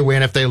win, they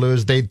win. If they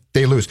lose, they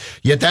lose.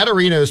 Yet that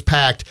arena is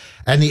packed,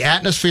 and the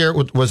atmosphere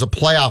was a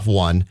playoff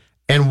one,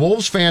 and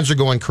Wolves fans are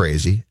going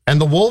crazy,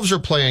 and the Wolves are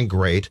playing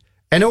great,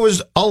 and it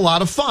was a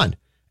lot of fun.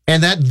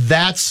 And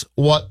that's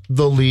what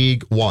the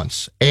league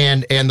wants.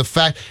 And the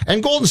fact,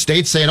 and Golden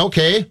State's saying,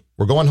 okay,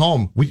 we're going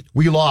home.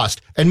 We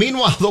lost. And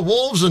meanwhile, the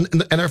Wolves and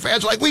their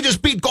fans are like, we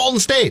just beat Golden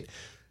State.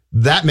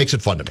 That makes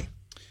it fun to me.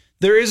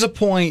 There is a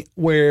point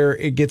where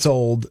it gets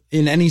old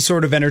in any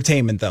sort of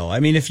entertainment, though. I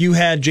mean, if you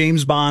had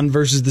James Bond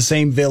versus the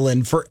same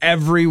villain for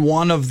every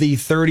one of the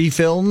 30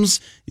 films,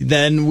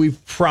 then we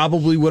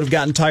probably would have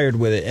gotten tired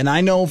with it. And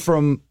I know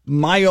from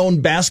my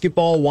own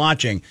basketball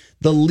watching,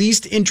 the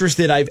least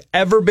interested I've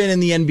ever been in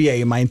the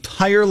NBA in my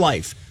entire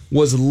life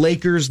was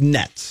Lakers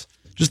Nets.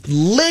 Just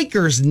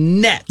Lakers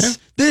Nets. Yeah.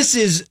 This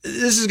is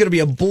going to be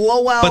a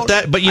blowout.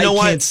 But you know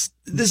what?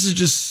 This is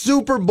just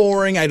super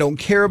boring. I don't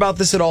care about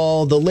this at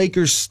all. The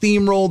Lakers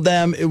steamrolled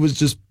them. It was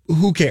just,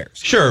 who cares?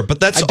 Sure, but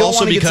that's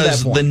also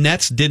because the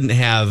Nets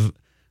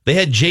they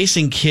had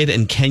Jason Kidd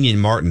and Kenyon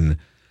Martin.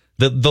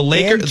 The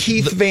Lakers, and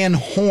Keith Van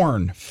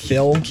Horn,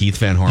 Phil. Keith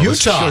Van Horn.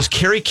 Utah. Was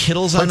Kerry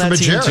Kittles on that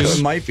team too?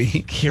 It might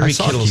be. I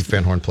saw Keith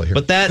Van Horn play here.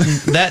 But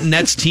that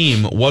Nets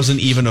team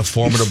wasn't even a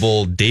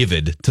formidable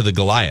David to the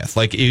Goliath.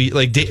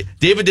 David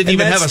didn't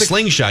even have a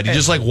slingshot. He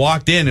just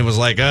walked in and was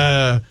like,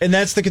 And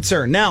that's the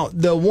concern. Now,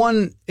 the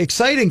one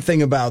exciting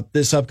thing about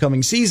this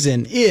upcoming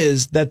season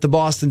is that the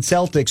Boston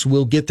Celtics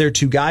will get their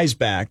two guys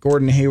back,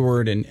 Gordon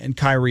Hayward and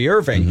Kyrie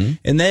Irving. Mm-hmm.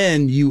 And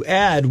then you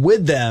add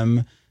with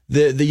them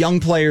the young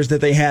players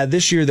that they had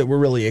this year that were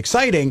really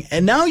exciting,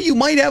 and now you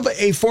might have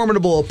a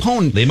formidable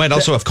opponent. They might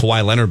also have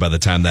Kawhi Leonard by the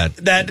time that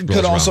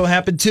could also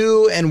happen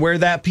too, and where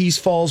that piece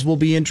falls will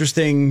be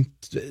interesting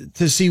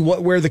to see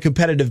where the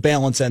competitive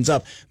balance ends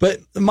up. But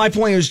my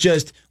point is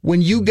just,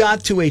 when you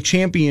got to a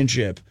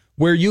championship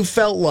where you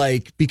felt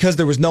like, because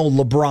there was no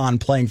LeBron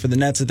playing for the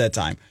Nets at that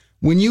time,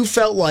 when you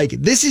felt like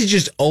this is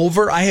just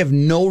over, I have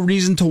no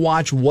reason to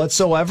watch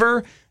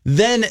whatsoever,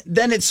 then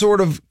it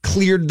sort of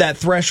cleared that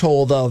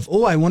threshold of,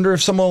 I wonder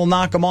if someone will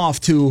knock them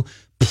off, to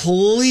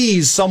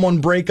please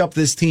someone break up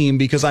this team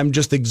because I'm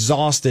just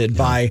exhausted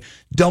by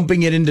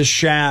dumping it into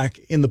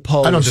Shaq in the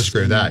post. I don't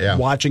disagree with that,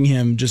 watching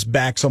him just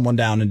back someone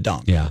down and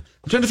dunk. Yeah.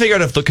 I'm trying to figure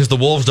out because the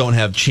Wolves don't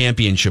have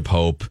championship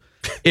hope,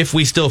 if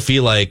we still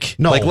feel like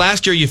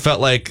last year you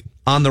felt like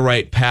on the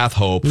right path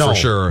hope for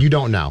sure. You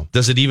don't now.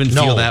 Does it even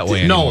feel that way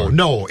anymore?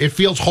 No. It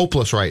feels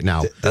hopeless right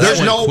now.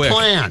 There's no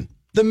plan.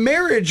 The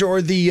marriage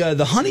or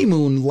the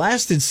honeymoon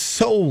lasted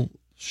so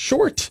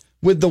short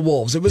with the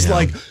Wolves. It was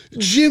like,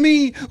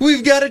 Jimmy,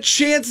 we've got a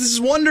chance. This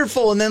is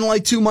wonderful. And then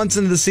 2 months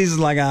into the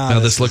season,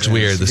 this looks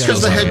weird.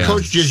 Because the head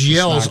coach just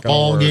yells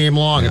all game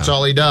long. It's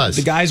all he does.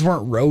 The guys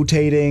weren't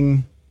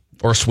rotating.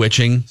 Or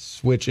switching.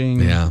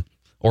 Yeah.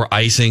 Or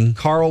icing.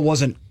 Carl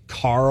wasn't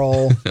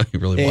Carl. He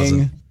really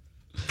wasn't.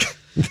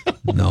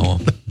 No,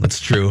 that's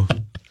true.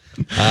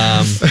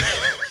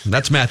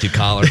 That's Matthew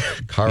Collar.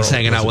 He's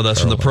hanging out with us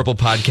from the Purple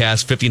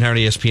Podcast,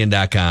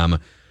 1500ESPN.com.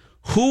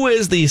 Who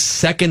is the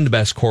second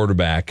best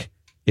quarterback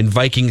in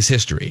Vikings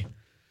history?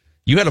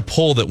 You had a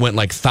poll that went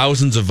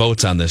thousands of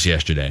votes on this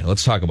yesterday.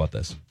 Let's talk about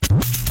this.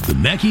 The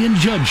Mackey and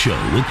Judd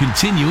Show will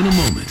continue in a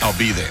moment. I'll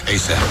be there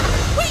ASAP.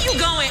 Where you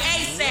going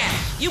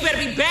ASAP? You better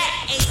be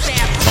back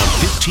ASAP. On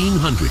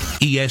 1500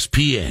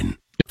 ESPN.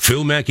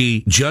 Phil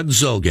Mackey, Judd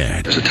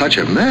Zulgad. There's a touch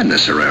of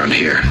madness around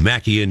here.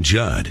 Mackey and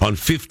Judd on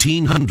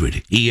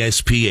 1500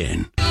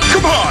 ESPN.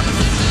 Come on!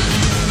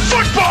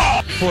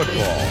 Football!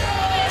 Football,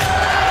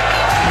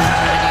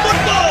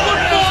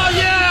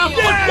 yeah!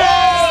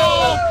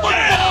 Football!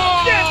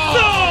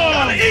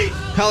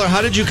 Collar,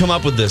 how did you come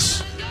up with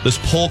this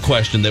poll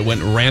question that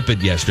went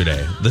rampant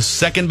yesterday? The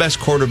second best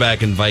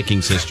quarterback in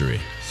Vikings history.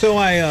 So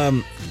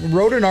I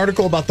wrote an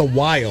article about the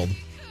Wild.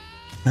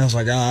 I was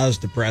like, that was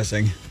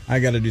depressing. I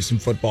got to do some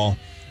football.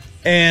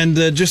 And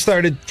just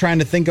started trying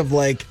to think of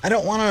I've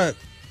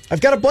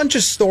got a bunch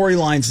of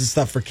storylines and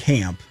stuff for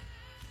camp,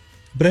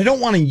 but I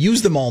don't want to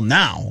use them all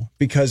now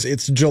because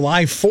it's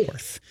July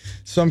 4th.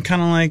 So I'm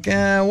kind of like,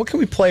 what can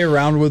we play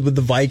around with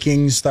the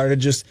Vikings? Started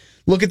just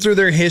looking through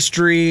their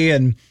history,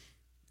 and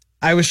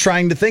I was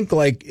trying to think,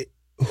 like,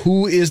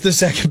 who is the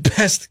second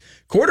best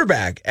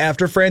quarterback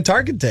after Fran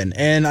Tarkenton?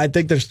 And I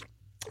think there's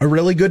a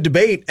really good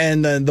debate.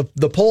 And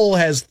the poll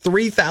has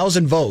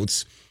 3,000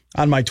 votes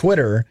on my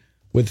Twitter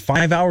with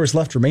 5 hours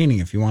left remaining.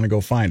 If you want to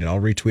go find it, I'll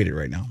retweet it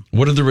right now.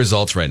 What are the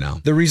results right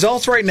now? The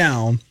results right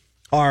now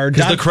are...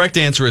 Because the correct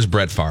answer is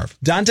Brett Favre.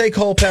 Dante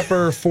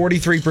Culpepper,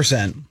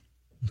 43%.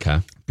 Okay.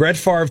 Brett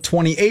Favre,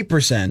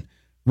 28%.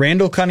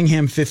 Randall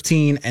Cunningham,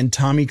 15%. And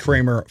Tommy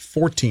Kramer,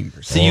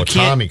 14%. So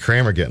Tommy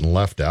Kramer getting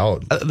left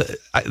out.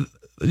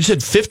 You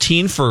said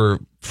 15 for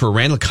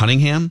Randall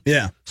Cunningham?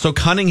 Yeah. So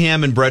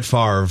Cunningham and Brett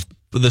Favre,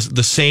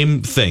 the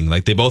same thing.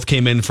 Like, they both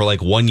came in for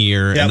like 1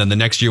 year, and then the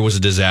next year was a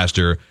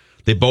disaster.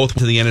 They both went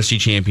to the NFC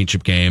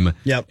Championship game,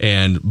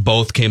 and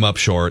both came up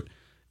short.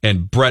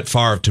 And Brett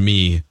Favre, to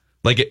me,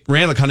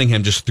 Randall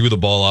Cunningham just threw the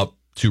ball up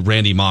to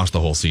Randy Moss the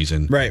whole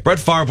season. Right. Brett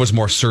Favre was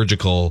more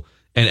surgical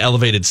and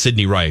elevated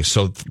Sidney Rice.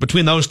 So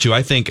between those two,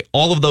 I think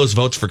all of those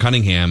votes for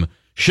Cunningham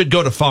should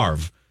go to Favre,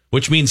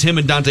 which means him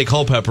and Dante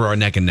Culpepper are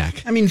neck and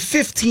neck. I mean,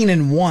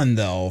 15-1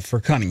 though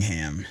for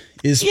Cunningham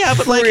is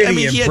pretty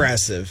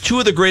impressive. He had two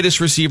of the greatest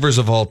receivers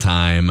of all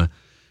time.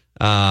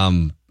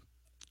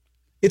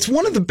 It's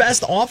one of the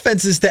best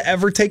offenses to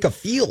ever take a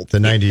field. The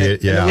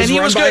 98, yeah. And he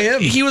was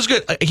good. He was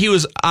good. He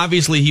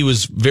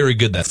was very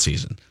good that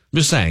season. I'm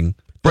just saying.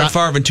 Brett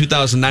Favre in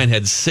 2009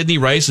 had Sidney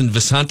Rice and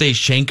Visante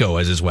Shenko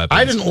as his weapons.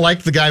 I didn't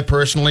like the guy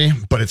personally,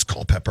 but it's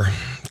Culpepper.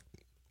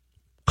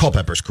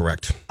 Culpepper's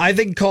correct. I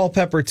think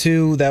Culpepper,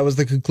 too. That was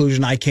the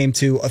conclusion I came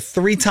to. A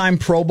 3-time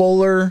Pro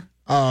Bowler.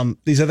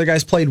 These other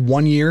guys played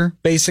 1 year,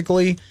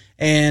 basically.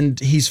 And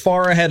he's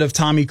far ahead of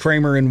Tommy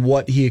Kramer in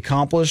what he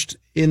accomplished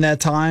in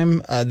that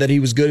time, that he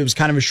was good. It was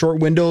kind of a short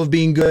window of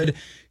being good.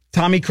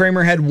 Tommy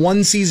Kramer had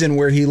one season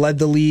where he led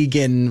the league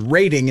in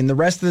rating, and the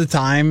rest of the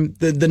time,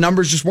 the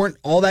numbers just weren't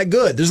all that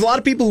good. There's a lot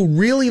of people who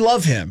really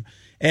love him,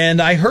 and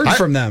I heard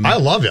from them. I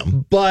love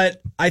him.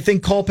 But I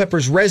think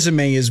Culpepper's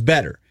resume is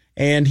better,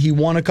 and he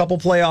won a couple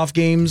playoff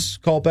games,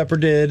 Culpepper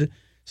did.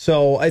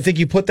 So I think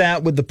you put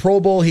that with the Pro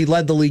Bowl. He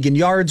led the league in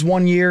yards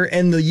 1 year.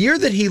 And the year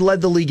that he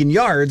led the league in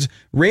yards,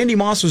 Randy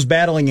Moss was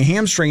battling a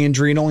hamstring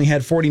injury and only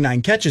had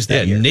 49 catches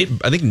that year.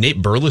 I think Nate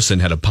Burleson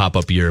had a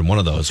pop-up year in one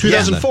of those.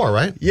 2004,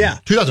 right? Yeah.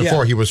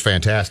 2004, He was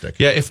fantastic.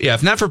 Yeah,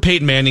 if not for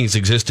Peyton Manning's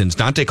existence,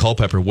 Dante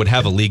Culpepper would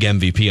have a league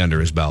MVP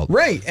under his belt.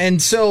 Right.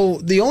 And so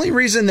the only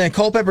reason that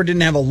Culpepper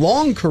didn't have a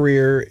long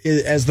career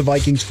as the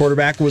Vikings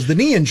quarterback was the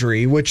knee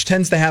injury, which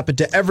tends to happen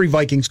to every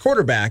Vikings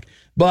quarterback.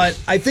 But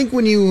I think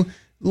when you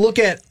look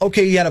at,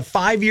 okay, you had a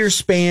 5-year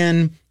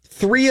span.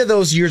 3 of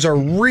those years are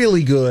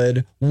really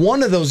good.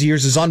 1 of those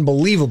years is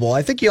unbelievable.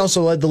 I think he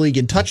also led the league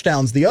in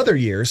touchdowns the other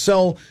year.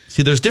 So,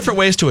 see, there's different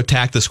ways to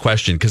attack this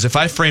question, because if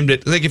I framed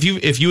it, like if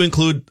you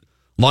include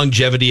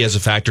longevity as a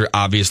factor,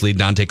 obviously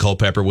Dante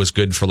Culpepper was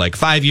good for like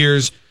 5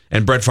 years,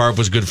 and Brett Favre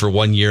was good for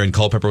 1 year, and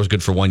Culpepper was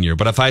good for 1 year.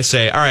 But if I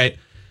say, all right,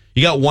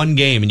 you got one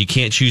game and you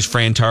can't choose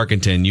Fran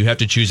Tarkenton, you have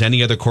to choose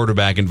any other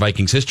quarterback in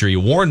Vikings history,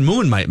 Warren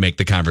Moon might make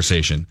the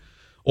conversation.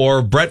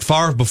 Or Brett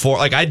Favre before,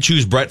 like I'd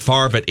choose Brett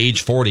Favre at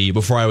age 40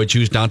 before I would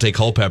choose Dante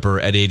Culpepper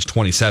at age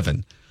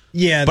 27.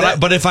 Yeah.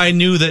 But if I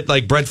knew that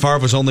like Brett Favre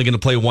was only going to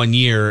play 1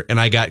 year and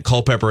I got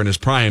Culpepper in his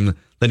prime,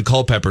 then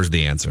Culpepper's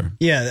the answer.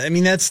 Yeah. I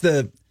mean, that's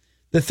the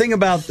thing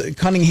about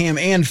Cunningham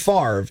and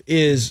Favre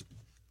is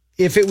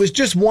if it was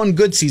just one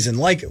good season,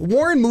 like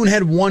Warren Moon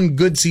had one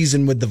good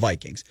season with the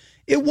Vikings.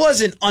 It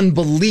wasn't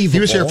unbelievable. He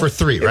was here for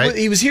 3, right?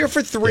 He was here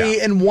for 3,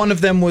 and one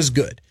of them was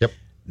good. Yep.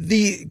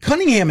 The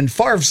Cunningham and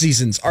Favre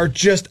seasons are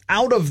just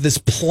out of this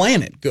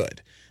planet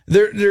good.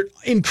 They're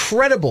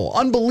incredible,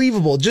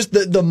 unbelievable. Just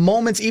the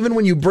moments, even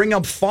when you bring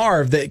up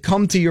Favre, that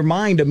come to your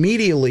mind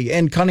immediately,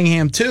 and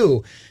Cunningham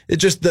too.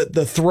 It's just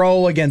the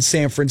throw against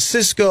San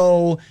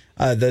Francisco,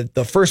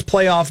 the first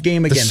playoff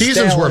game against the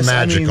seasons Dallas. were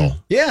magical. I mean,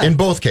 yeah, in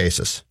both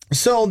cases.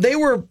 So they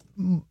were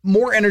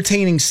more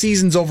entertaining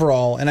seasons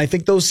overall, and I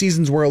think those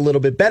seasons were a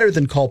little bit better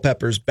than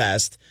Culpepper's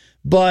best,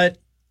 but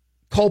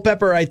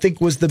Culpepper, I think,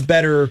 was the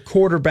better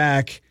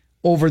quarterback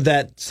over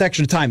that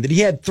section of time. That he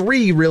had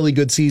 3 really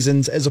good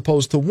seasons as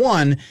opposed to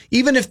 1,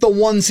 even if the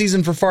 1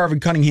 season for Favre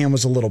and Cunningham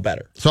was a little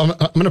better. So I'm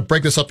going to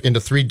break this up into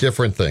 3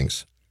 different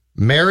things.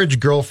 Marriage,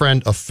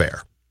 girlfriend,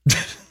 affair.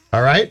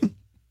 All right?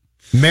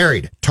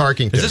 Married,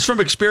 Tarkenton. Is this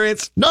from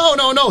experience?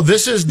 No.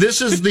 This is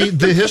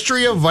the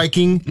history of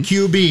Viking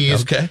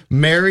QBs. Okay.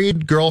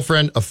 Married,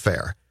 girlfriend,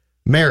 affair.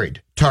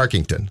 Married,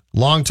 Tarkenton.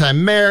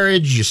 Long-time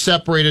marriage. You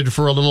separated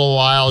for a little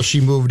while. She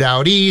moved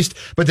out east,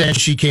 but then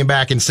she came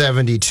back in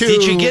 72.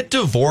 Did you get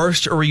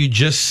divorced, or were you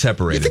just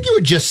separated? I think you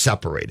were just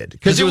separated.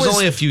 Because it was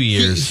only a few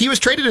years. He was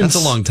traded in... That's a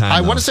long time,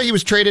 I want to say he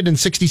was traded in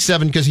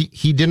 67 because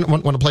he didn't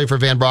want to play for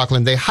Van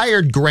Brocklin. They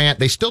hired Grant.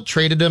 They still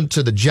traded him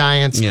to the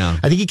Giants. Yeah.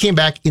 I think he came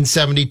back in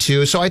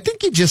 72. So I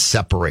think you just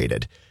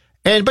separated.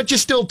 But you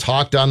still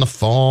talked on the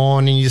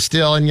phone, and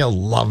you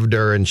loved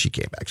her, and she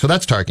came back. So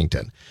that's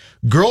Tarkenton.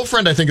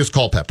 Girlfriend, I think, is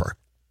Culpepper.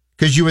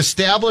 Because you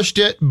established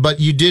it,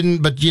 but you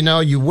didn't, but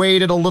you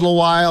waited a little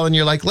while, and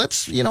you're like,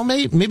 let's,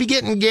 maybe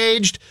get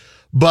engaged.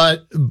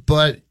 But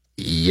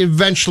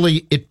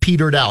eventually it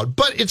petered out,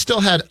 but it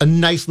still had a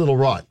nice little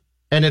run.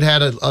 And it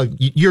had a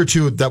year or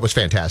two that was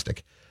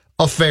fantastic.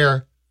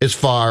 Affair is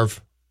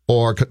Favre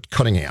or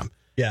Cunningham.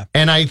 Yeah.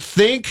 And I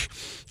think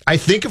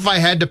if I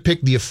had to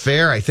pick the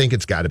Affair, I think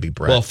it's got to be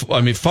Brett. Well,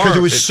 I mean, Favre, because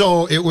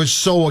it was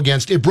so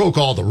against. It broke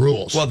all the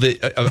rules. Well,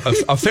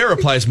 the Affair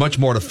applies much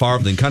more to Favre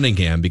than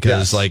Cunningham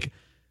because, like,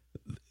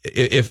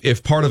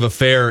 if part of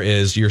Affair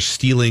is you're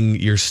stealing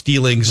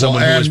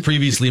someone who was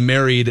previously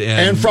married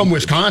and from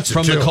Wisconsin,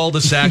 from too. the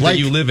cul-de-sac that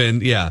you live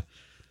in,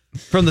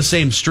 from the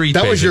same street.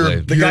 That was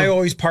the guy who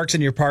always parks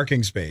in your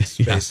parking space.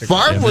 Basically,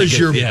 Favre was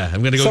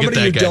I'm going to go get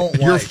that you guy.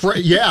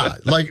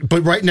 Don't like.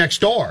 but right next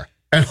door.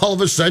 And all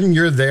of a sudden,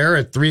 you're there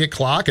at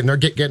 3:00, and they're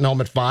getting home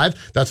at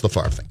 5. That's the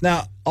Favre thing.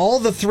 Now, all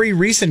the 3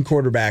 recent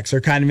quarterbacks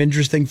are kind of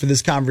interesting for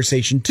this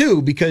conversation,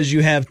 too, because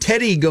you have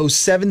Teddy go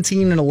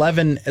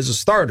 17-11 as a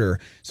starter.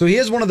 So he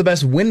has one of the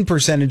best win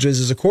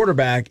percentages as a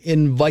quarterback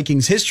in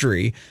Vikings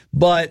history,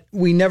 but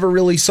we never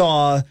really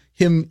saw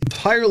him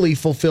entirely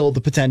fulfill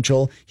the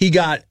potential. He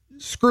got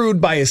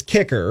screwed by his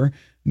kicker,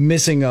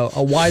 missing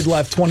a wide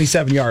left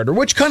 27-yarder,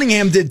 which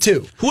Cunningham did,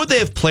 too. Who would they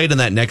have played in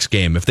that next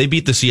game if they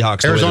beat the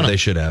Seahawks the way that they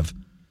should have?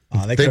 They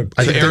I think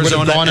they would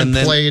have gone and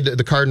played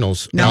the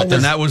Cardinals. Now,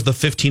 then that was the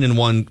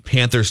 15-1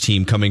 Panthers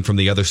team coming from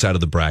the other side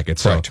of the bracket.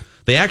 So Right.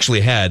 they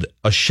actually had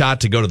a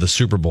shot to go to the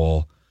Super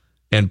Bowl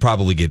and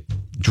probably get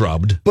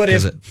drubbed. But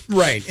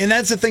right, and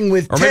that's the thing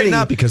with or Teddy. maybe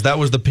not, because that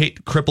was the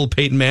crippled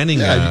Peyton Manning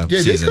they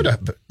season. could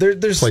have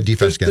There's played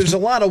defense against There's a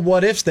lot of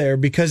what ifs there,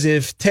 because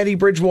if Teddy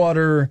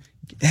Bridgewater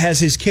has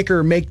his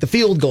kicker make the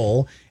field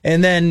goal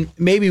and then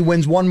maybe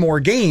wins one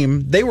more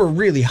game, they were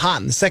really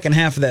hot in the second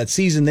half of that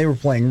season. They were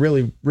playing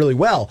really, really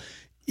well.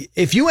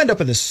 If you end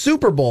up in the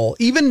Super Bowl,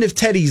 even if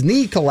Teddy's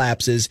knee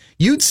collapses,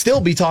 you'd still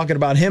be talking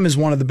about him as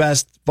one of the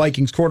best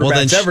Vikings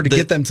quarterbacks ever to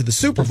get them to the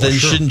Super Bowl. Then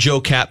shouldn't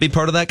Joe Cap be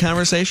part of that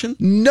conversation?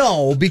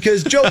 No,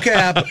 because Joe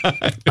Cap...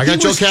 I got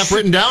Joe Cap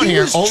written down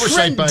here.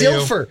 Oversight Trent by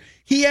Dilfer.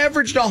 He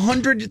averaged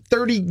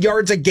 130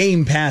 yards a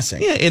game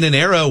passing. Yeah, in an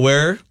era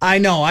where... I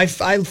know. I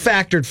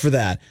factored for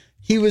that.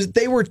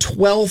 They were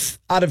 12th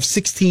out of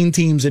 16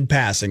 teams in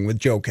passing with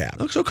Joe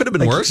Cap. So it could have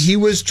been worse. He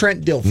was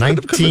Trent Dilfer.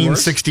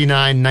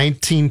 1969,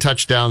 19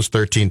 touchdowns,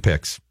 13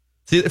 picks.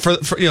 See, for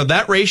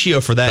that ratio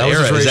for that was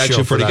era his is ratio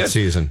actually for pretty that good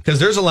season. Because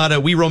there's a lot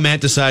of we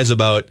romanticize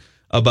about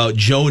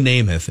Joe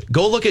Namath.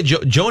 Go look at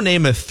Joe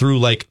Namath threw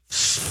like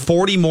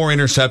 40 more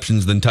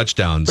interceptions than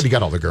touchdowns. But he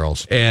got all the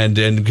girls, and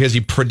because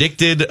he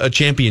predicted a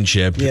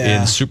championship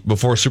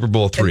before Super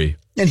Bowl III.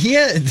 And he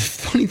had, the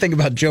funny thing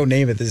about Joe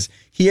Namath is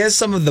he has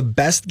some of the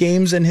best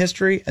games in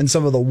history and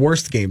some of the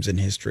worst games in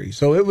history.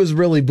 So it was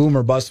really boom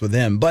or bust with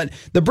him. But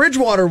the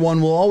Bridgewater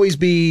one will always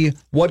be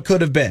what could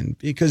have been,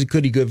 because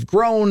could he have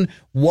grown?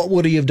 What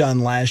would he have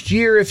done last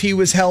year if he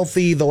was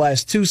healthy? The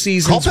last 2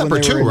 seasons. Culpepper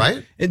too,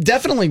 right?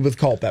 Definitely with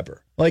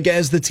Culpepper. Like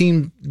as the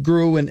team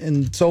grew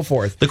and so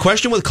forth. The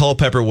question with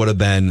Culpepper would have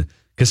been,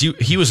 because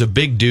he was a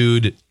big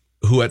dude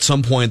who at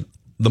some point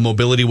the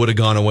mobility would have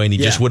gone away and he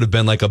just would have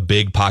been like a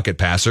big pocket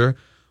passer.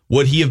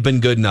 Would he have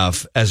been good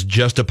enough as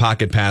just a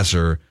pocket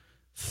passer,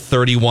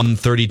 31,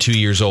 32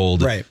 years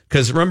old? Right.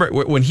 Because remember,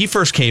 when he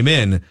first came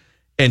in,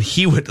 and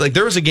he would, like,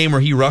 there was a game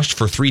where he rushed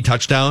for 3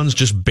 touchdowns,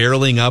 just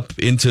barreling up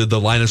into the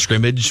line of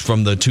scrimmage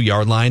from the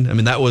 2-yard line. I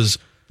mean, that was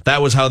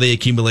how they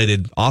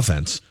accumulated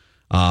offense.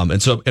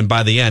 And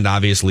by the end,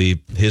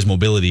 obviously, his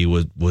mobility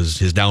was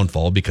his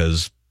downfall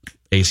because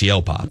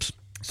ACL pops.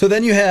 So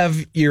then you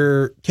have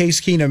your Case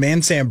Keenum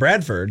and Sam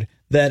Bradford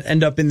that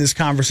end up in this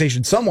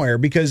conversation somewhere,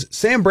 because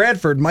Sam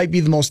Bradford might be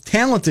the most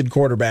talented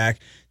quarterback,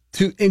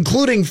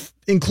 including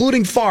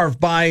Favre,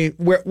 by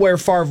where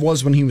Favre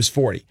was when he was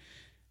 40.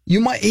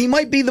 He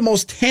might be the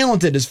most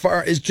talented as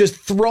far as just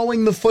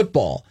throwing the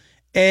football,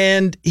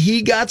 and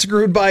he got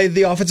screwed by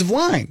the offensive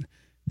line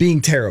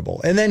being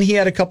terrible. And then he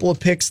had a couple of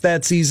picks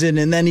that season,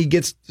 and then he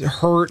gets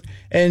hurt,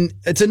 and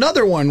it's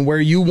another one where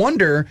you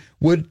wonder,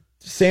 would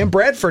Sam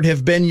Bradford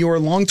have been your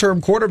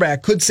long-term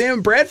quarterback? Could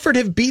Sam Bradford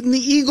have beaten the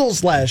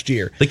Eagles last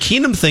year? The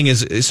Keenum thing is,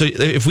 so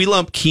if we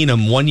lump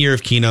Keenum, 1 year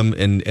of Keenum,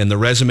 and the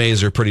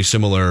resumes are pretty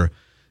similar,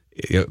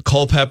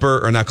 Cunningham,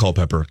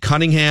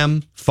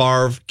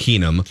 Favre,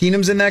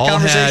 Keenum's in that all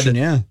conversation,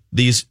 had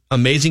these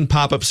amazing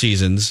pop-up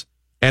seasons,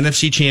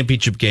 NFC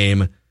Championship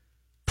game,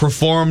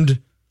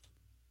 performed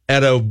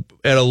at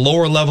a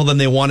lower level than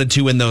they wanted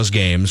to in those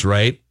games,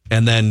 right?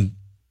 And then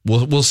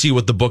We'll see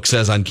what the book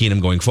says on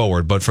Keenum going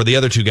forward. But for the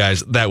other 2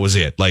 guys, that was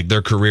it. Like,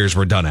 their careers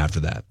were done after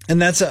that.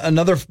 And that's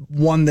another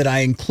one that I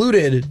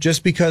included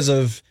just because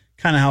of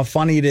kind of how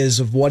funny it is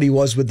of what he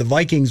was with the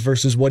Vikings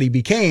versus what he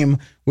became,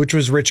 which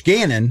was Rich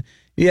Gannon.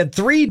 He had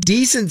 3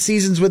 decent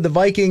seasons with the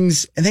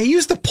Vikings, and they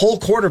used to pull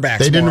quarterbacks.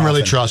 They didn't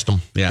really often. trust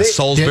him. Yeah,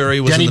 Salisbury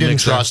was Denny in the didn't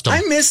mixer. trust him.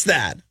 I miss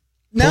that.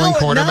 Pulling Now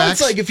quarterbacks?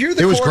 it's like if you're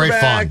the It was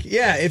quarterback, great fun.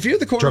 yeah, if you're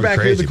the quarterback,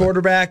 Drove me you're the crazy,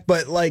 quarterback.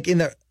 But like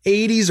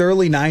 80s,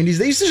 early 90s,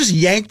 they used to just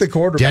yank the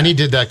quarterback. Denny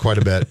did that quite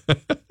a bit.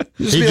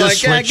 Just be like,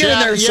 get in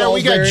there, yeah,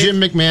 we got Jim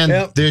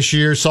McMahon this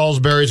year.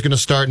 Salisbury's going to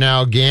start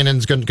now.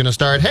 Gannon's going to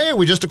start. Hey,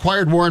 we just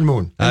acquired Warren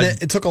Moon.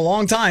 And it took a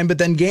long time, but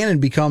then Gannon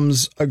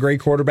becomes a great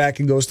quarterback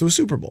and goes to a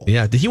Super Bowl.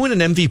 Yeah. Did he win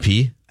an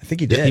MVP? I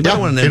think he did. He might have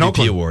won an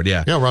MVP award,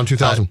 yeah. Yeah, around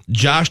 2000.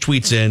 Josh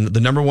tweets in, the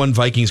number one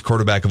Vikings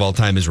quarterback of all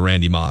time is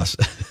Randy Moss.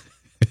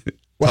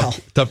 Well,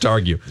 tough to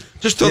argue.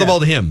 Just throw the ball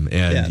to him.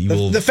 And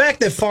the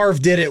fact that Favre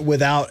did it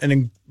without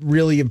a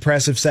really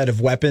impressive set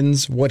of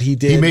weapons, what he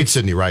did. He made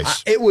Sidney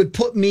Rice. It would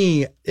put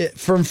me,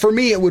 for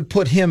me, it would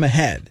put him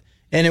ahead.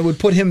 And it would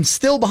put him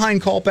still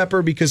behind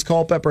Culpepper because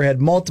Culpepper had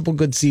multiple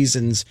good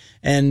seasons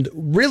and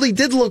really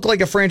did look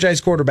like a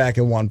franchise quarterback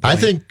at one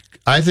point.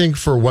 I think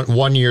for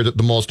one year,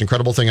 the most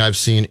incredible thing I've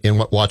seen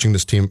in watching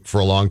this team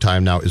for a long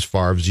time now is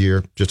Favre's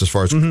year, just as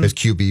far as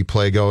QB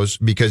play goes,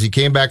 because he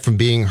came back from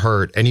being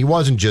hurt, and he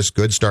wasn't just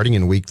good starting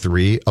in week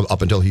 3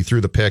 up until he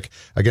threw the pick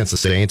against the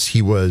Saints.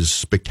 He was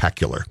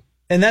spectacular.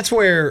 And that's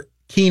where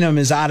Keenum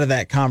is out of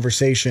that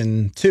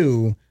conversation,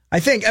 too.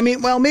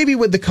 Maybe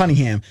with the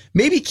Cunningham.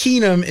 Maybe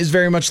Keenum is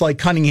very much like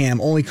Cunningham,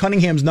 only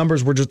Cunningham's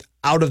numbers were just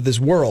out of this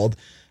world.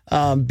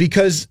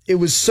 Because it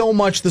was so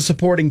much the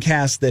supporting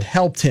cast that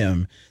helped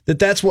him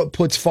that's what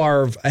puts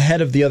Favre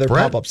ahead of the other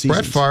pop-up seasons.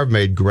 Brett Favre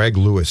made Greg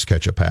Lewis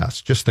catch a pass.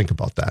 Just think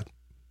about that.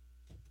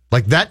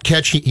 Like that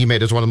catch he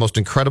made is one of the most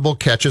incredible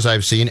catches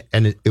I've seen,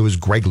 and it was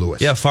Greg Lewis.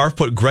 Yeah, Favre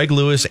put Greg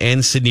Lewis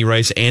and Sidney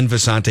Rice and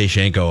Visante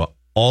Shenko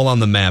all on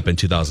the map in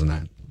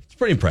 2009. It's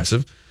pretty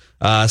impressive.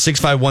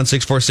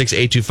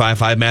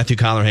 651-646-8255. Matthew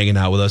Collar hanging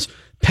out with us.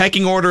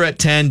 Pecking order at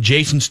 10,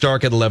 Jason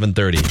Stark at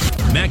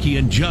 11:30. Mackey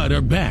and Judd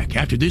are back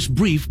after this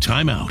brief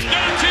timeout.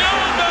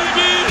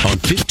 On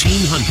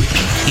 1500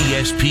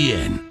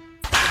 ESPN.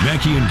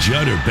 Mackey and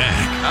Judd are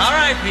back. All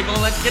right, people,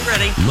 let's get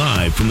ready.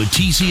 Live from the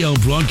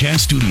TCL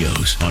broadcast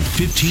studios on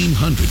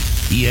 1500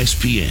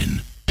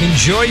 ESPN.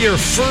 Enjoy your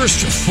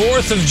first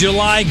 4th of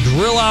July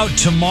grill out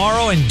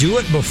tomorrow and do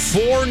it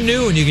before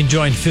noon. You can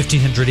join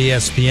 1500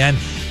 ESPN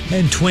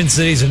and Twin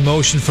Cities in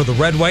motion for the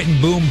Red, White,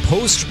 and Boom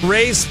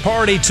post-race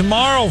party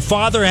tomorrow.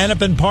 Father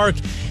Hennepin Park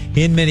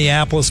in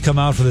Minneapolis. Come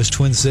out for this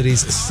Twin Cities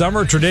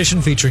summer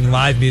tradition featuring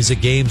live music,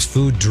 games,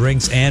 food,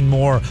 drinks, and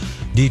more.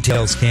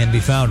 Details can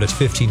be found at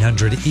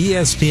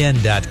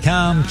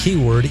 1500ESPN.com,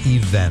 keyword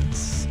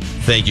events.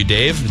 Thank you,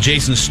 Dave.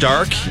 Jason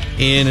Stark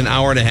in an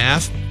hour and a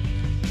half.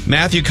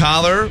 Matthew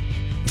Collar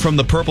from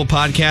the Purple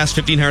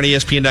Podcast,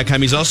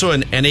 1500ESPN.com. He's also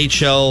an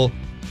NHL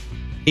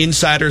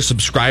insider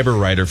subscriber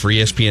writer for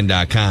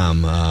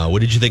ESPN.com. What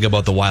did you think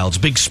about the Wild's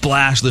big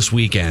splash this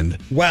weekend?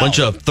 Wow. Bunch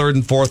of third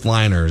and fourth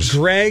liners.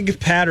 Greg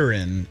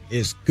Patterin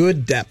is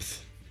good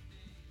depth.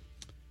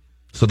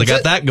 So they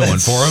got that going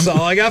for him. That's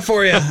all I got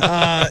for you.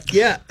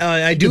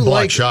 I do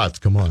like shots.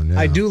 Come on. Yeah.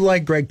 I do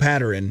like Greg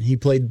Patterin. He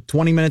played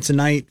 20 minutes a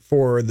night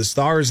for the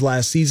Stars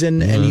last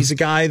season, and he's a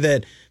guy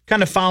that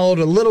kind of followed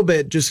a little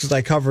bit just because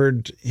I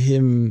covered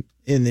him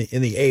in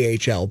the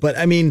AHL. But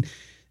I mean,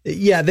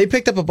 yeah, they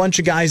picked up a bunch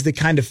of guys that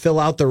kind of fill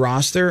out the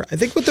roster. I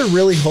think what they're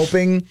really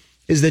hoping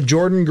is that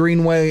Jordan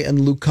Greenway and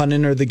Luke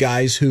Cunnin are the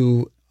guys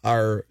who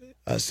are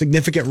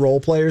significant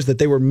role players that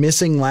they were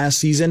missing last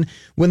season.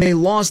 When they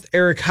lost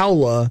Eric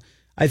Haula,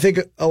 I think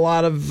a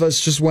lot of us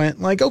just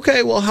went like,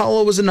 okay, well,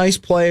 Haula was a nice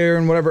player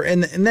and whatever.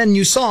 And then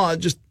you saw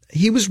just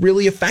he was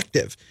really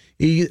effective.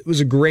 He was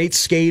a great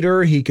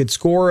skater. He could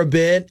score a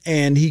bit,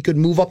 and he could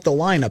move up the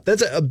lineup.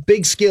 That's a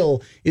big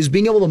skill, is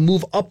being able to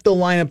move up the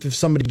lineup if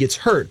somebody gets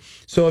hurt.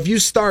 So if you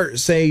start,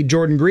 say,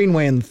 Jordan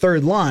Greenway in the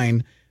third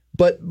line,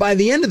 but by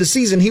the end of the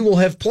season, he will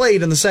have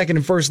played in the second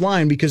and first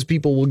line because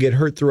people will get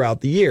hurt throughout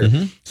the year.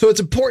 So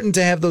it's important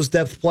to have those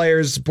depth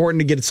players. It's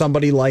important to get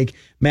somebody like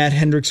Matt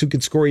Hendricks who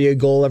could score you a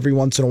goal every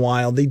once in a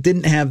while. They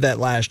didn't have that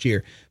last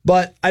year.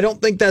 But I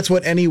don't think that's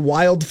what any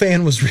Wild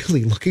fan was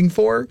really looking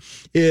for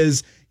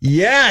is,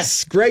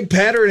 yes, Greg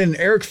Patterin and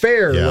Eric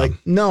Fair. Yeah. Like,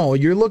 no,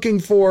 you're looking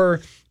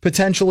for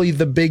potentially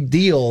the big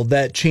deal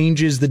that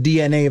changes the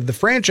DNA of the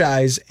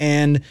franchise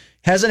and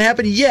hasn't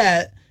happened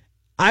yet.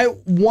 I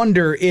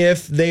wonder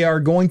if they are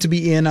going to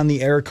be in on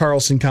the Erik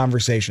Karlsson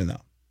conversation,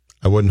 though.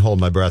 I wouldn't hold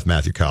my breath,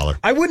 Matthew Collar.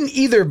 I wouldn't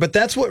either, but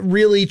that's what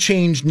really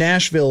changed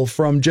Nashville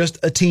from just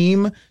a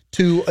team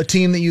to a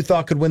team that you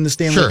thought could win the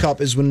Stanley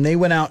Cup is when they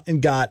went out and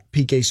got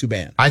PK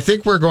Subban. I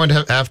think we're going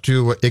to have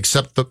to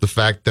accept the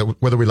fact that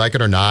whether we like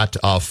it or not,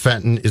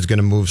 Fenton is going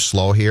to move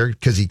slow here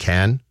because he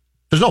can.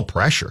 There's no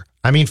pressure.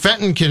 I mean,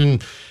 Fenton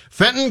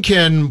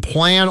can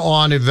plan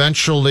on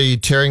eventually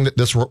tearing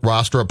this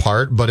roster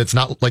apart, but it's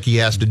not like he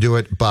has to do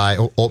it by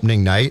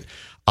opening night.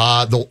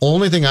 The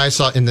only thing I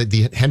saw in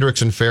the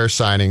Hendricks and Fair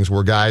signings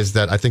were guys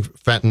that I think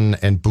Fenton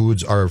and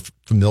Boods are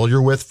familiar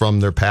with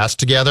from their past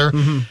together.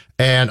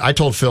 And I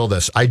told Phil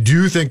this. I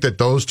do think that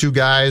those two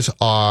guys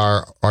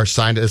are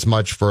signed as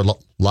much for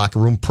locker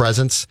room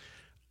presence.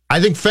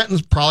 I think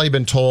Fenton's probably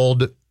been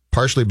told,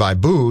 partially by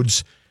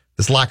Boods,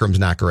 this locker room's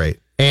not great.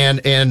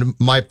 And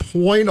my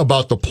point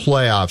about the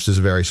playoffs is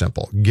very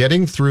simple.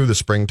 Getting through the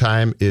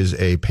springtime is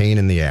a pain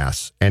in the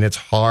ass, and it's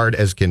hard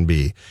as can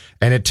be.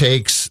 And it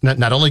takes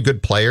not only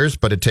good players,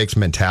 but it takes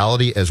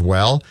mentality as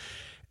well.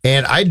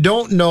 And I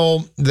don't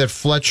know that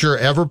Fletcher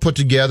ever put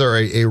together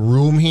a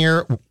room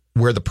here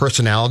where the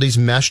personalities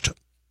meshed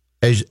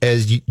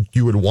as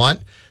you would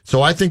want.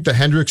 So I think the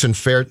Hendricks and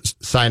Fair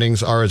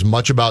signings are as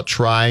much about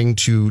trying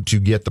to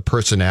get the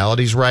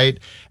personalities right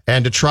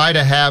and to try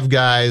to have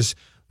guys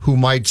who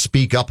might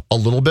speak up a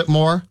little bit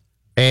more.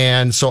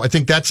 And so I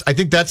think that's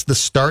the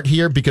start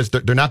here, because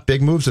they're not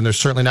big moves and they're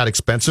certainly not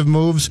expensive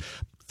moves,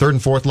 third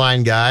and fourth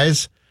line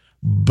guys.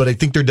 But I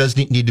think there does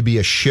need to be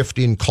a shift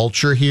in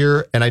culture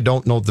here. And I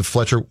don't know if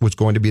Fletcher was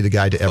going to be the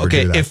guy to ever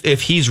do that.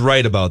 If he's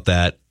right about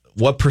that,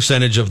 what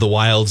percentage of the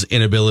Wild's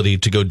inability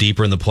to go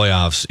deeper in the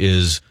playoffs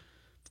is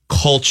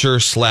culture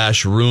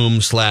 / room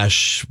 /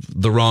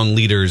 the wrong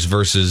leaders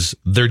versus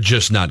they're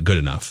just not good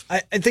enough? I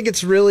think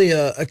it's really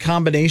a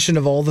combination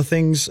of all the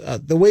things.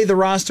 The way the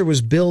roster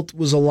was built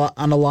was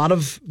on a lot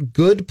of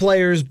good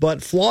players,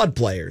 but flawed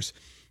players.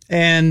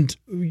 And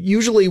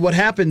usually what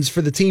happens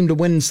for the team to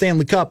win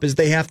Stanley Cup is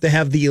they have to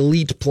have the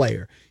elite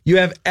player. You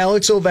have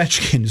Alex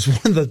Ovechkin, who's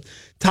one of the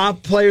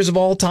top players of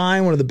all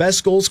time, one of the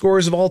best goal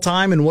scorers of all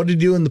time. And what did he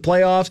do in the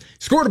playoffs?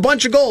 Scored a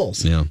bunch of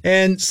goals. Yeah.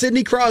 And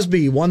Sidney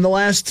Crosby won the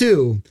last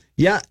 2.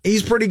 Yeah,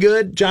 he's pretty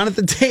good.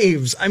 Jonathan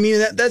Taves. I mean,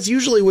 that's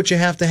usually what you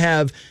have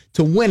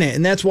to win it.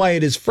 And that's why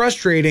it is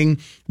frustrating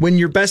when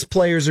your best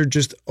players are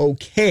just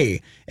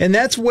okay. And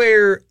that's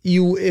where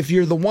if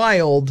you're the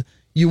Wild,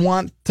 you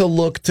want to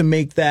look to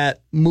make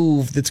that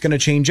move that's going to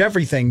change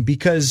everything.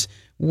 Because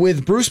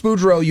with Bruce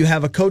Boudreau, you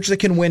have a coach that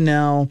can win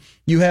now.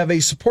 You have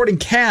a supporting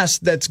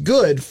cast that's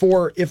good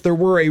for if there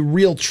were a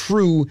real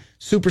true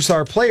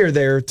superstar player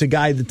there to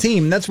guide the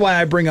team. And that's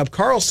why I bring up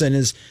Karlsson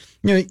is,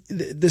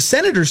 the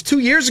Senators 2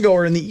 years ago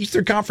are in the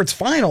Eastern Conference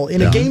Final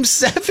in a Game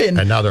 7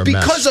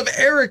 because of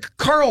Erik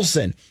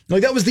Karlsson.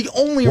 Like, that was the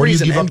only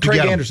reason. And Craig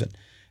Anderson.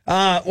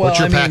 What's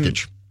your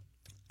package?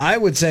 I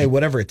would say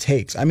whatever it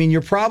takes. I mean,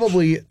 you're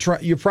probably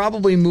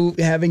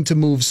having to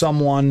move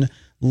someone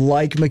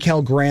like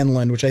Mikael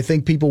Granlund, which I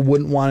think people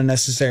wouldn't want to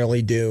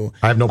necessarily do.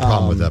 I have no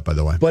problem with that, by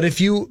the way.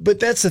 But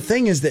that's the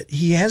thing, is that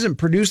he hasn't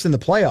produced in the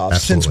playoffs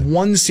since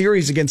one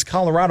series against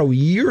Colorado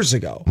years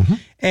ago. Mm-hmm.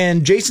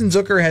 And Jason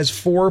Zucker has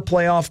 4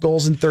 playoff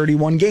goals in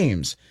 31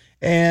 games.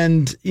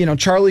 And,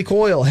 Charlie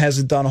Coyle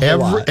hasn't done a whole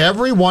lot.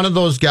 Every one of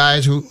those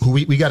guys who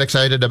we got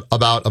excited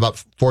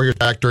about 4 years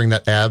back during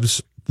that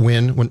Avs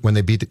win when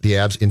they beat the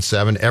Avs in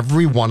 7,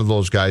 every one of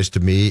those guys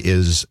to me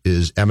is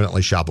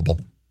eminently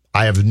shoppable.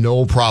 I have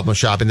no problem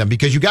shopping them,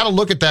 because you got to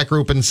look at that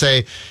group and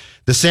say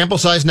the sample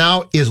size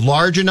now is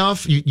large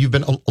enough. You've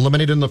been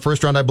eliminated in the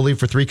first round, I believe,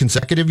 for 3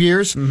 consecutive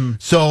years. Mm-hmm.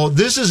 So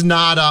this is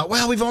not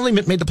we've only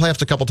made the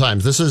playoffs a couple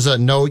times. This is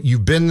no,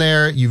 you've been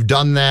there, you've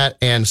done that.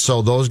 And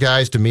so those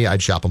guys, to me,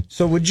 I'd shop them.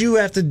 So would you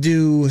have to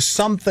do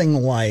something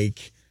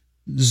like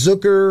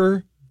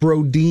Zucker,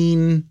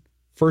 Brodin,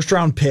 first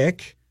round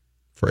pick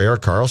for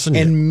Erik Karlsson,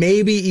 and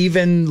maybe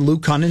even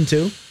Luke Cunnin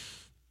too?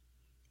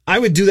 I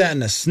would do that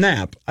in a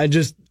snap. I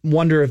just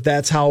wonder if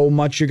that's how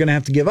much you're going to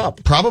have to give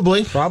up.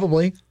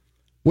 Probably.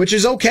 Which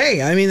is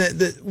okay. I mean,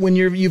 when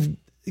you've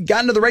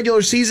gotten to the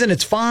regular season,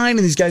 it's fine,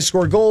 and these guys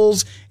score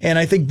goals, and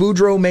I think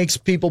Boudreau makes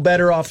people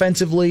better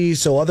offensively,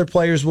 so other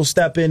players will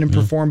step in and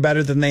perform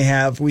better than they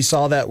have. We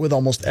saw that with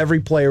almost every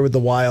player with the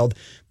Wild.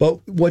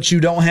 But what you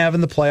don't have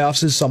in the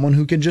playoffs is someone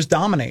who can just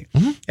dominate.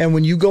 Mm-hmm. And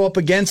when you go up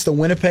against the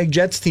Winnipeg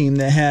Jets team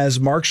that has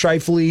Mark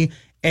Scheifele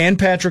and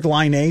Patrick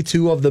Laine,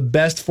 2 of the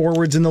best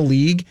forwards in the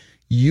league,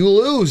 you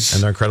lose.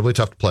 And they're incredibly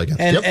tough to play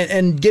against.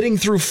 And getting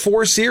through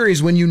 4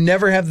 series when you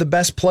never have the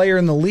best player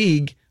in the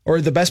league or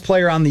the best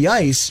player on the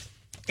ice,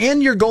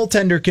 and your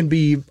goaltender can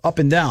be up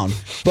and down.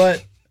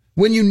 But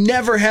when you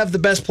never have the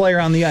best player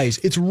on the ice,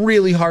 it's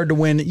really hard to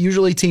win.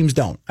 Usually teams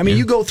don't. I mean,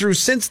 you go through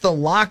since the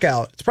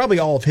lockout, it's probably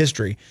all of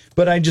history,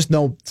 but I just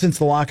know since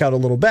the lockout a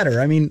little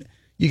better. I mean,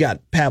 you got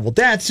Pavel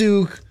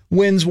Datsyuk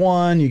wins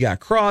one, you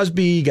got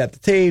Crosby, you got the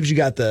Taves, you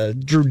got the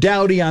Drew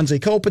Doughty, Anze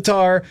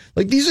Kopitar.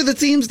 Like, these are the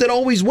teams that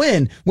always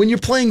win. When you're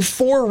playing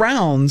 4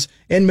 rounds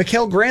and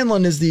Mikael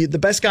Granlund is the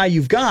best guy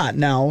you've got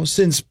now,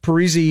 since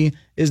Parise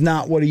is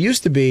not what he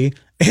used to be,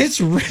 it's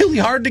really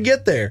hard to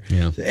get there.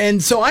 Yeah.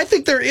 And so I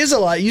think there is a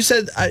lot. You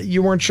said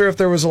you weren't sure if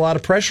there was a lot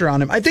of pressure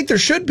on him. I think there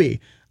should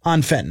be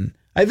on Fenton.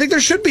 I think there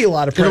should be a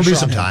lot of pressure on him.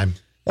 It'll be some time.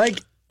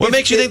 Like, what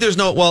makes you think there's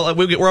no, well,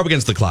 we're up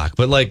against the clock,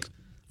 but like,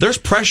 there's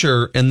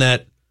pressure in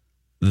that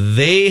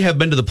they have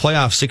been to the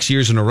playoffs 6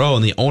 years in a row,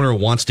 and the owner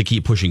wants to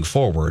keep pushing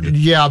forward.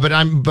 Yeah, but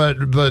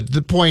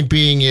the point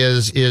being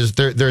is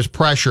there's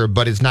pressure,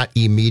 but it's not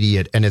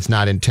immediate and it's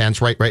not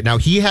intense right now.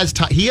 He has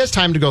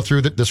time to go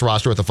through this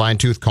roster with a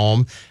fine-tooth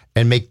comb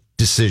and make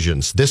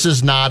decisions. This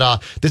is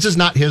not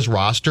his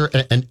roster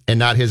and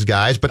not his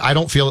guys. But I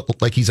don't feel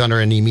like he's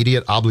under an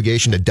immediate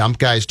obligation to dump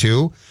guys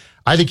too.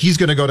 I think he's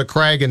going to go to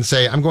Craig and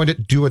say, I'm going to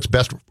do what's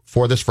best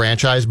for this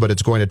franchise, but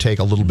it's going to take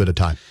a little bit of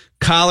time.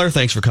 Collar,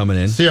 thanks for coming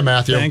in. See you,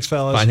 Matthew. Thanks,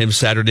 fellas. Find him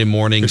Saturday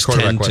mornings,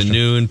 10 to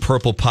noon.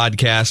 Purple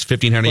Podcast,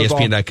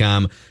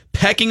 1500ESPN.com.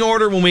 Pecking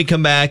order when we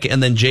come back,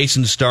 and then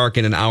Jason Stark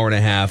in an hour and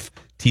a half,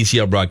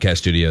 TCL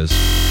Broadcast Studios.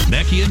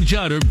 Mackey and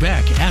Judd are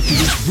back after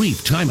this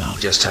brief timeout.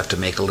 Just have to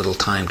make a little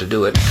time to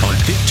do it. On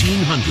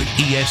 1500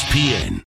 ESPN.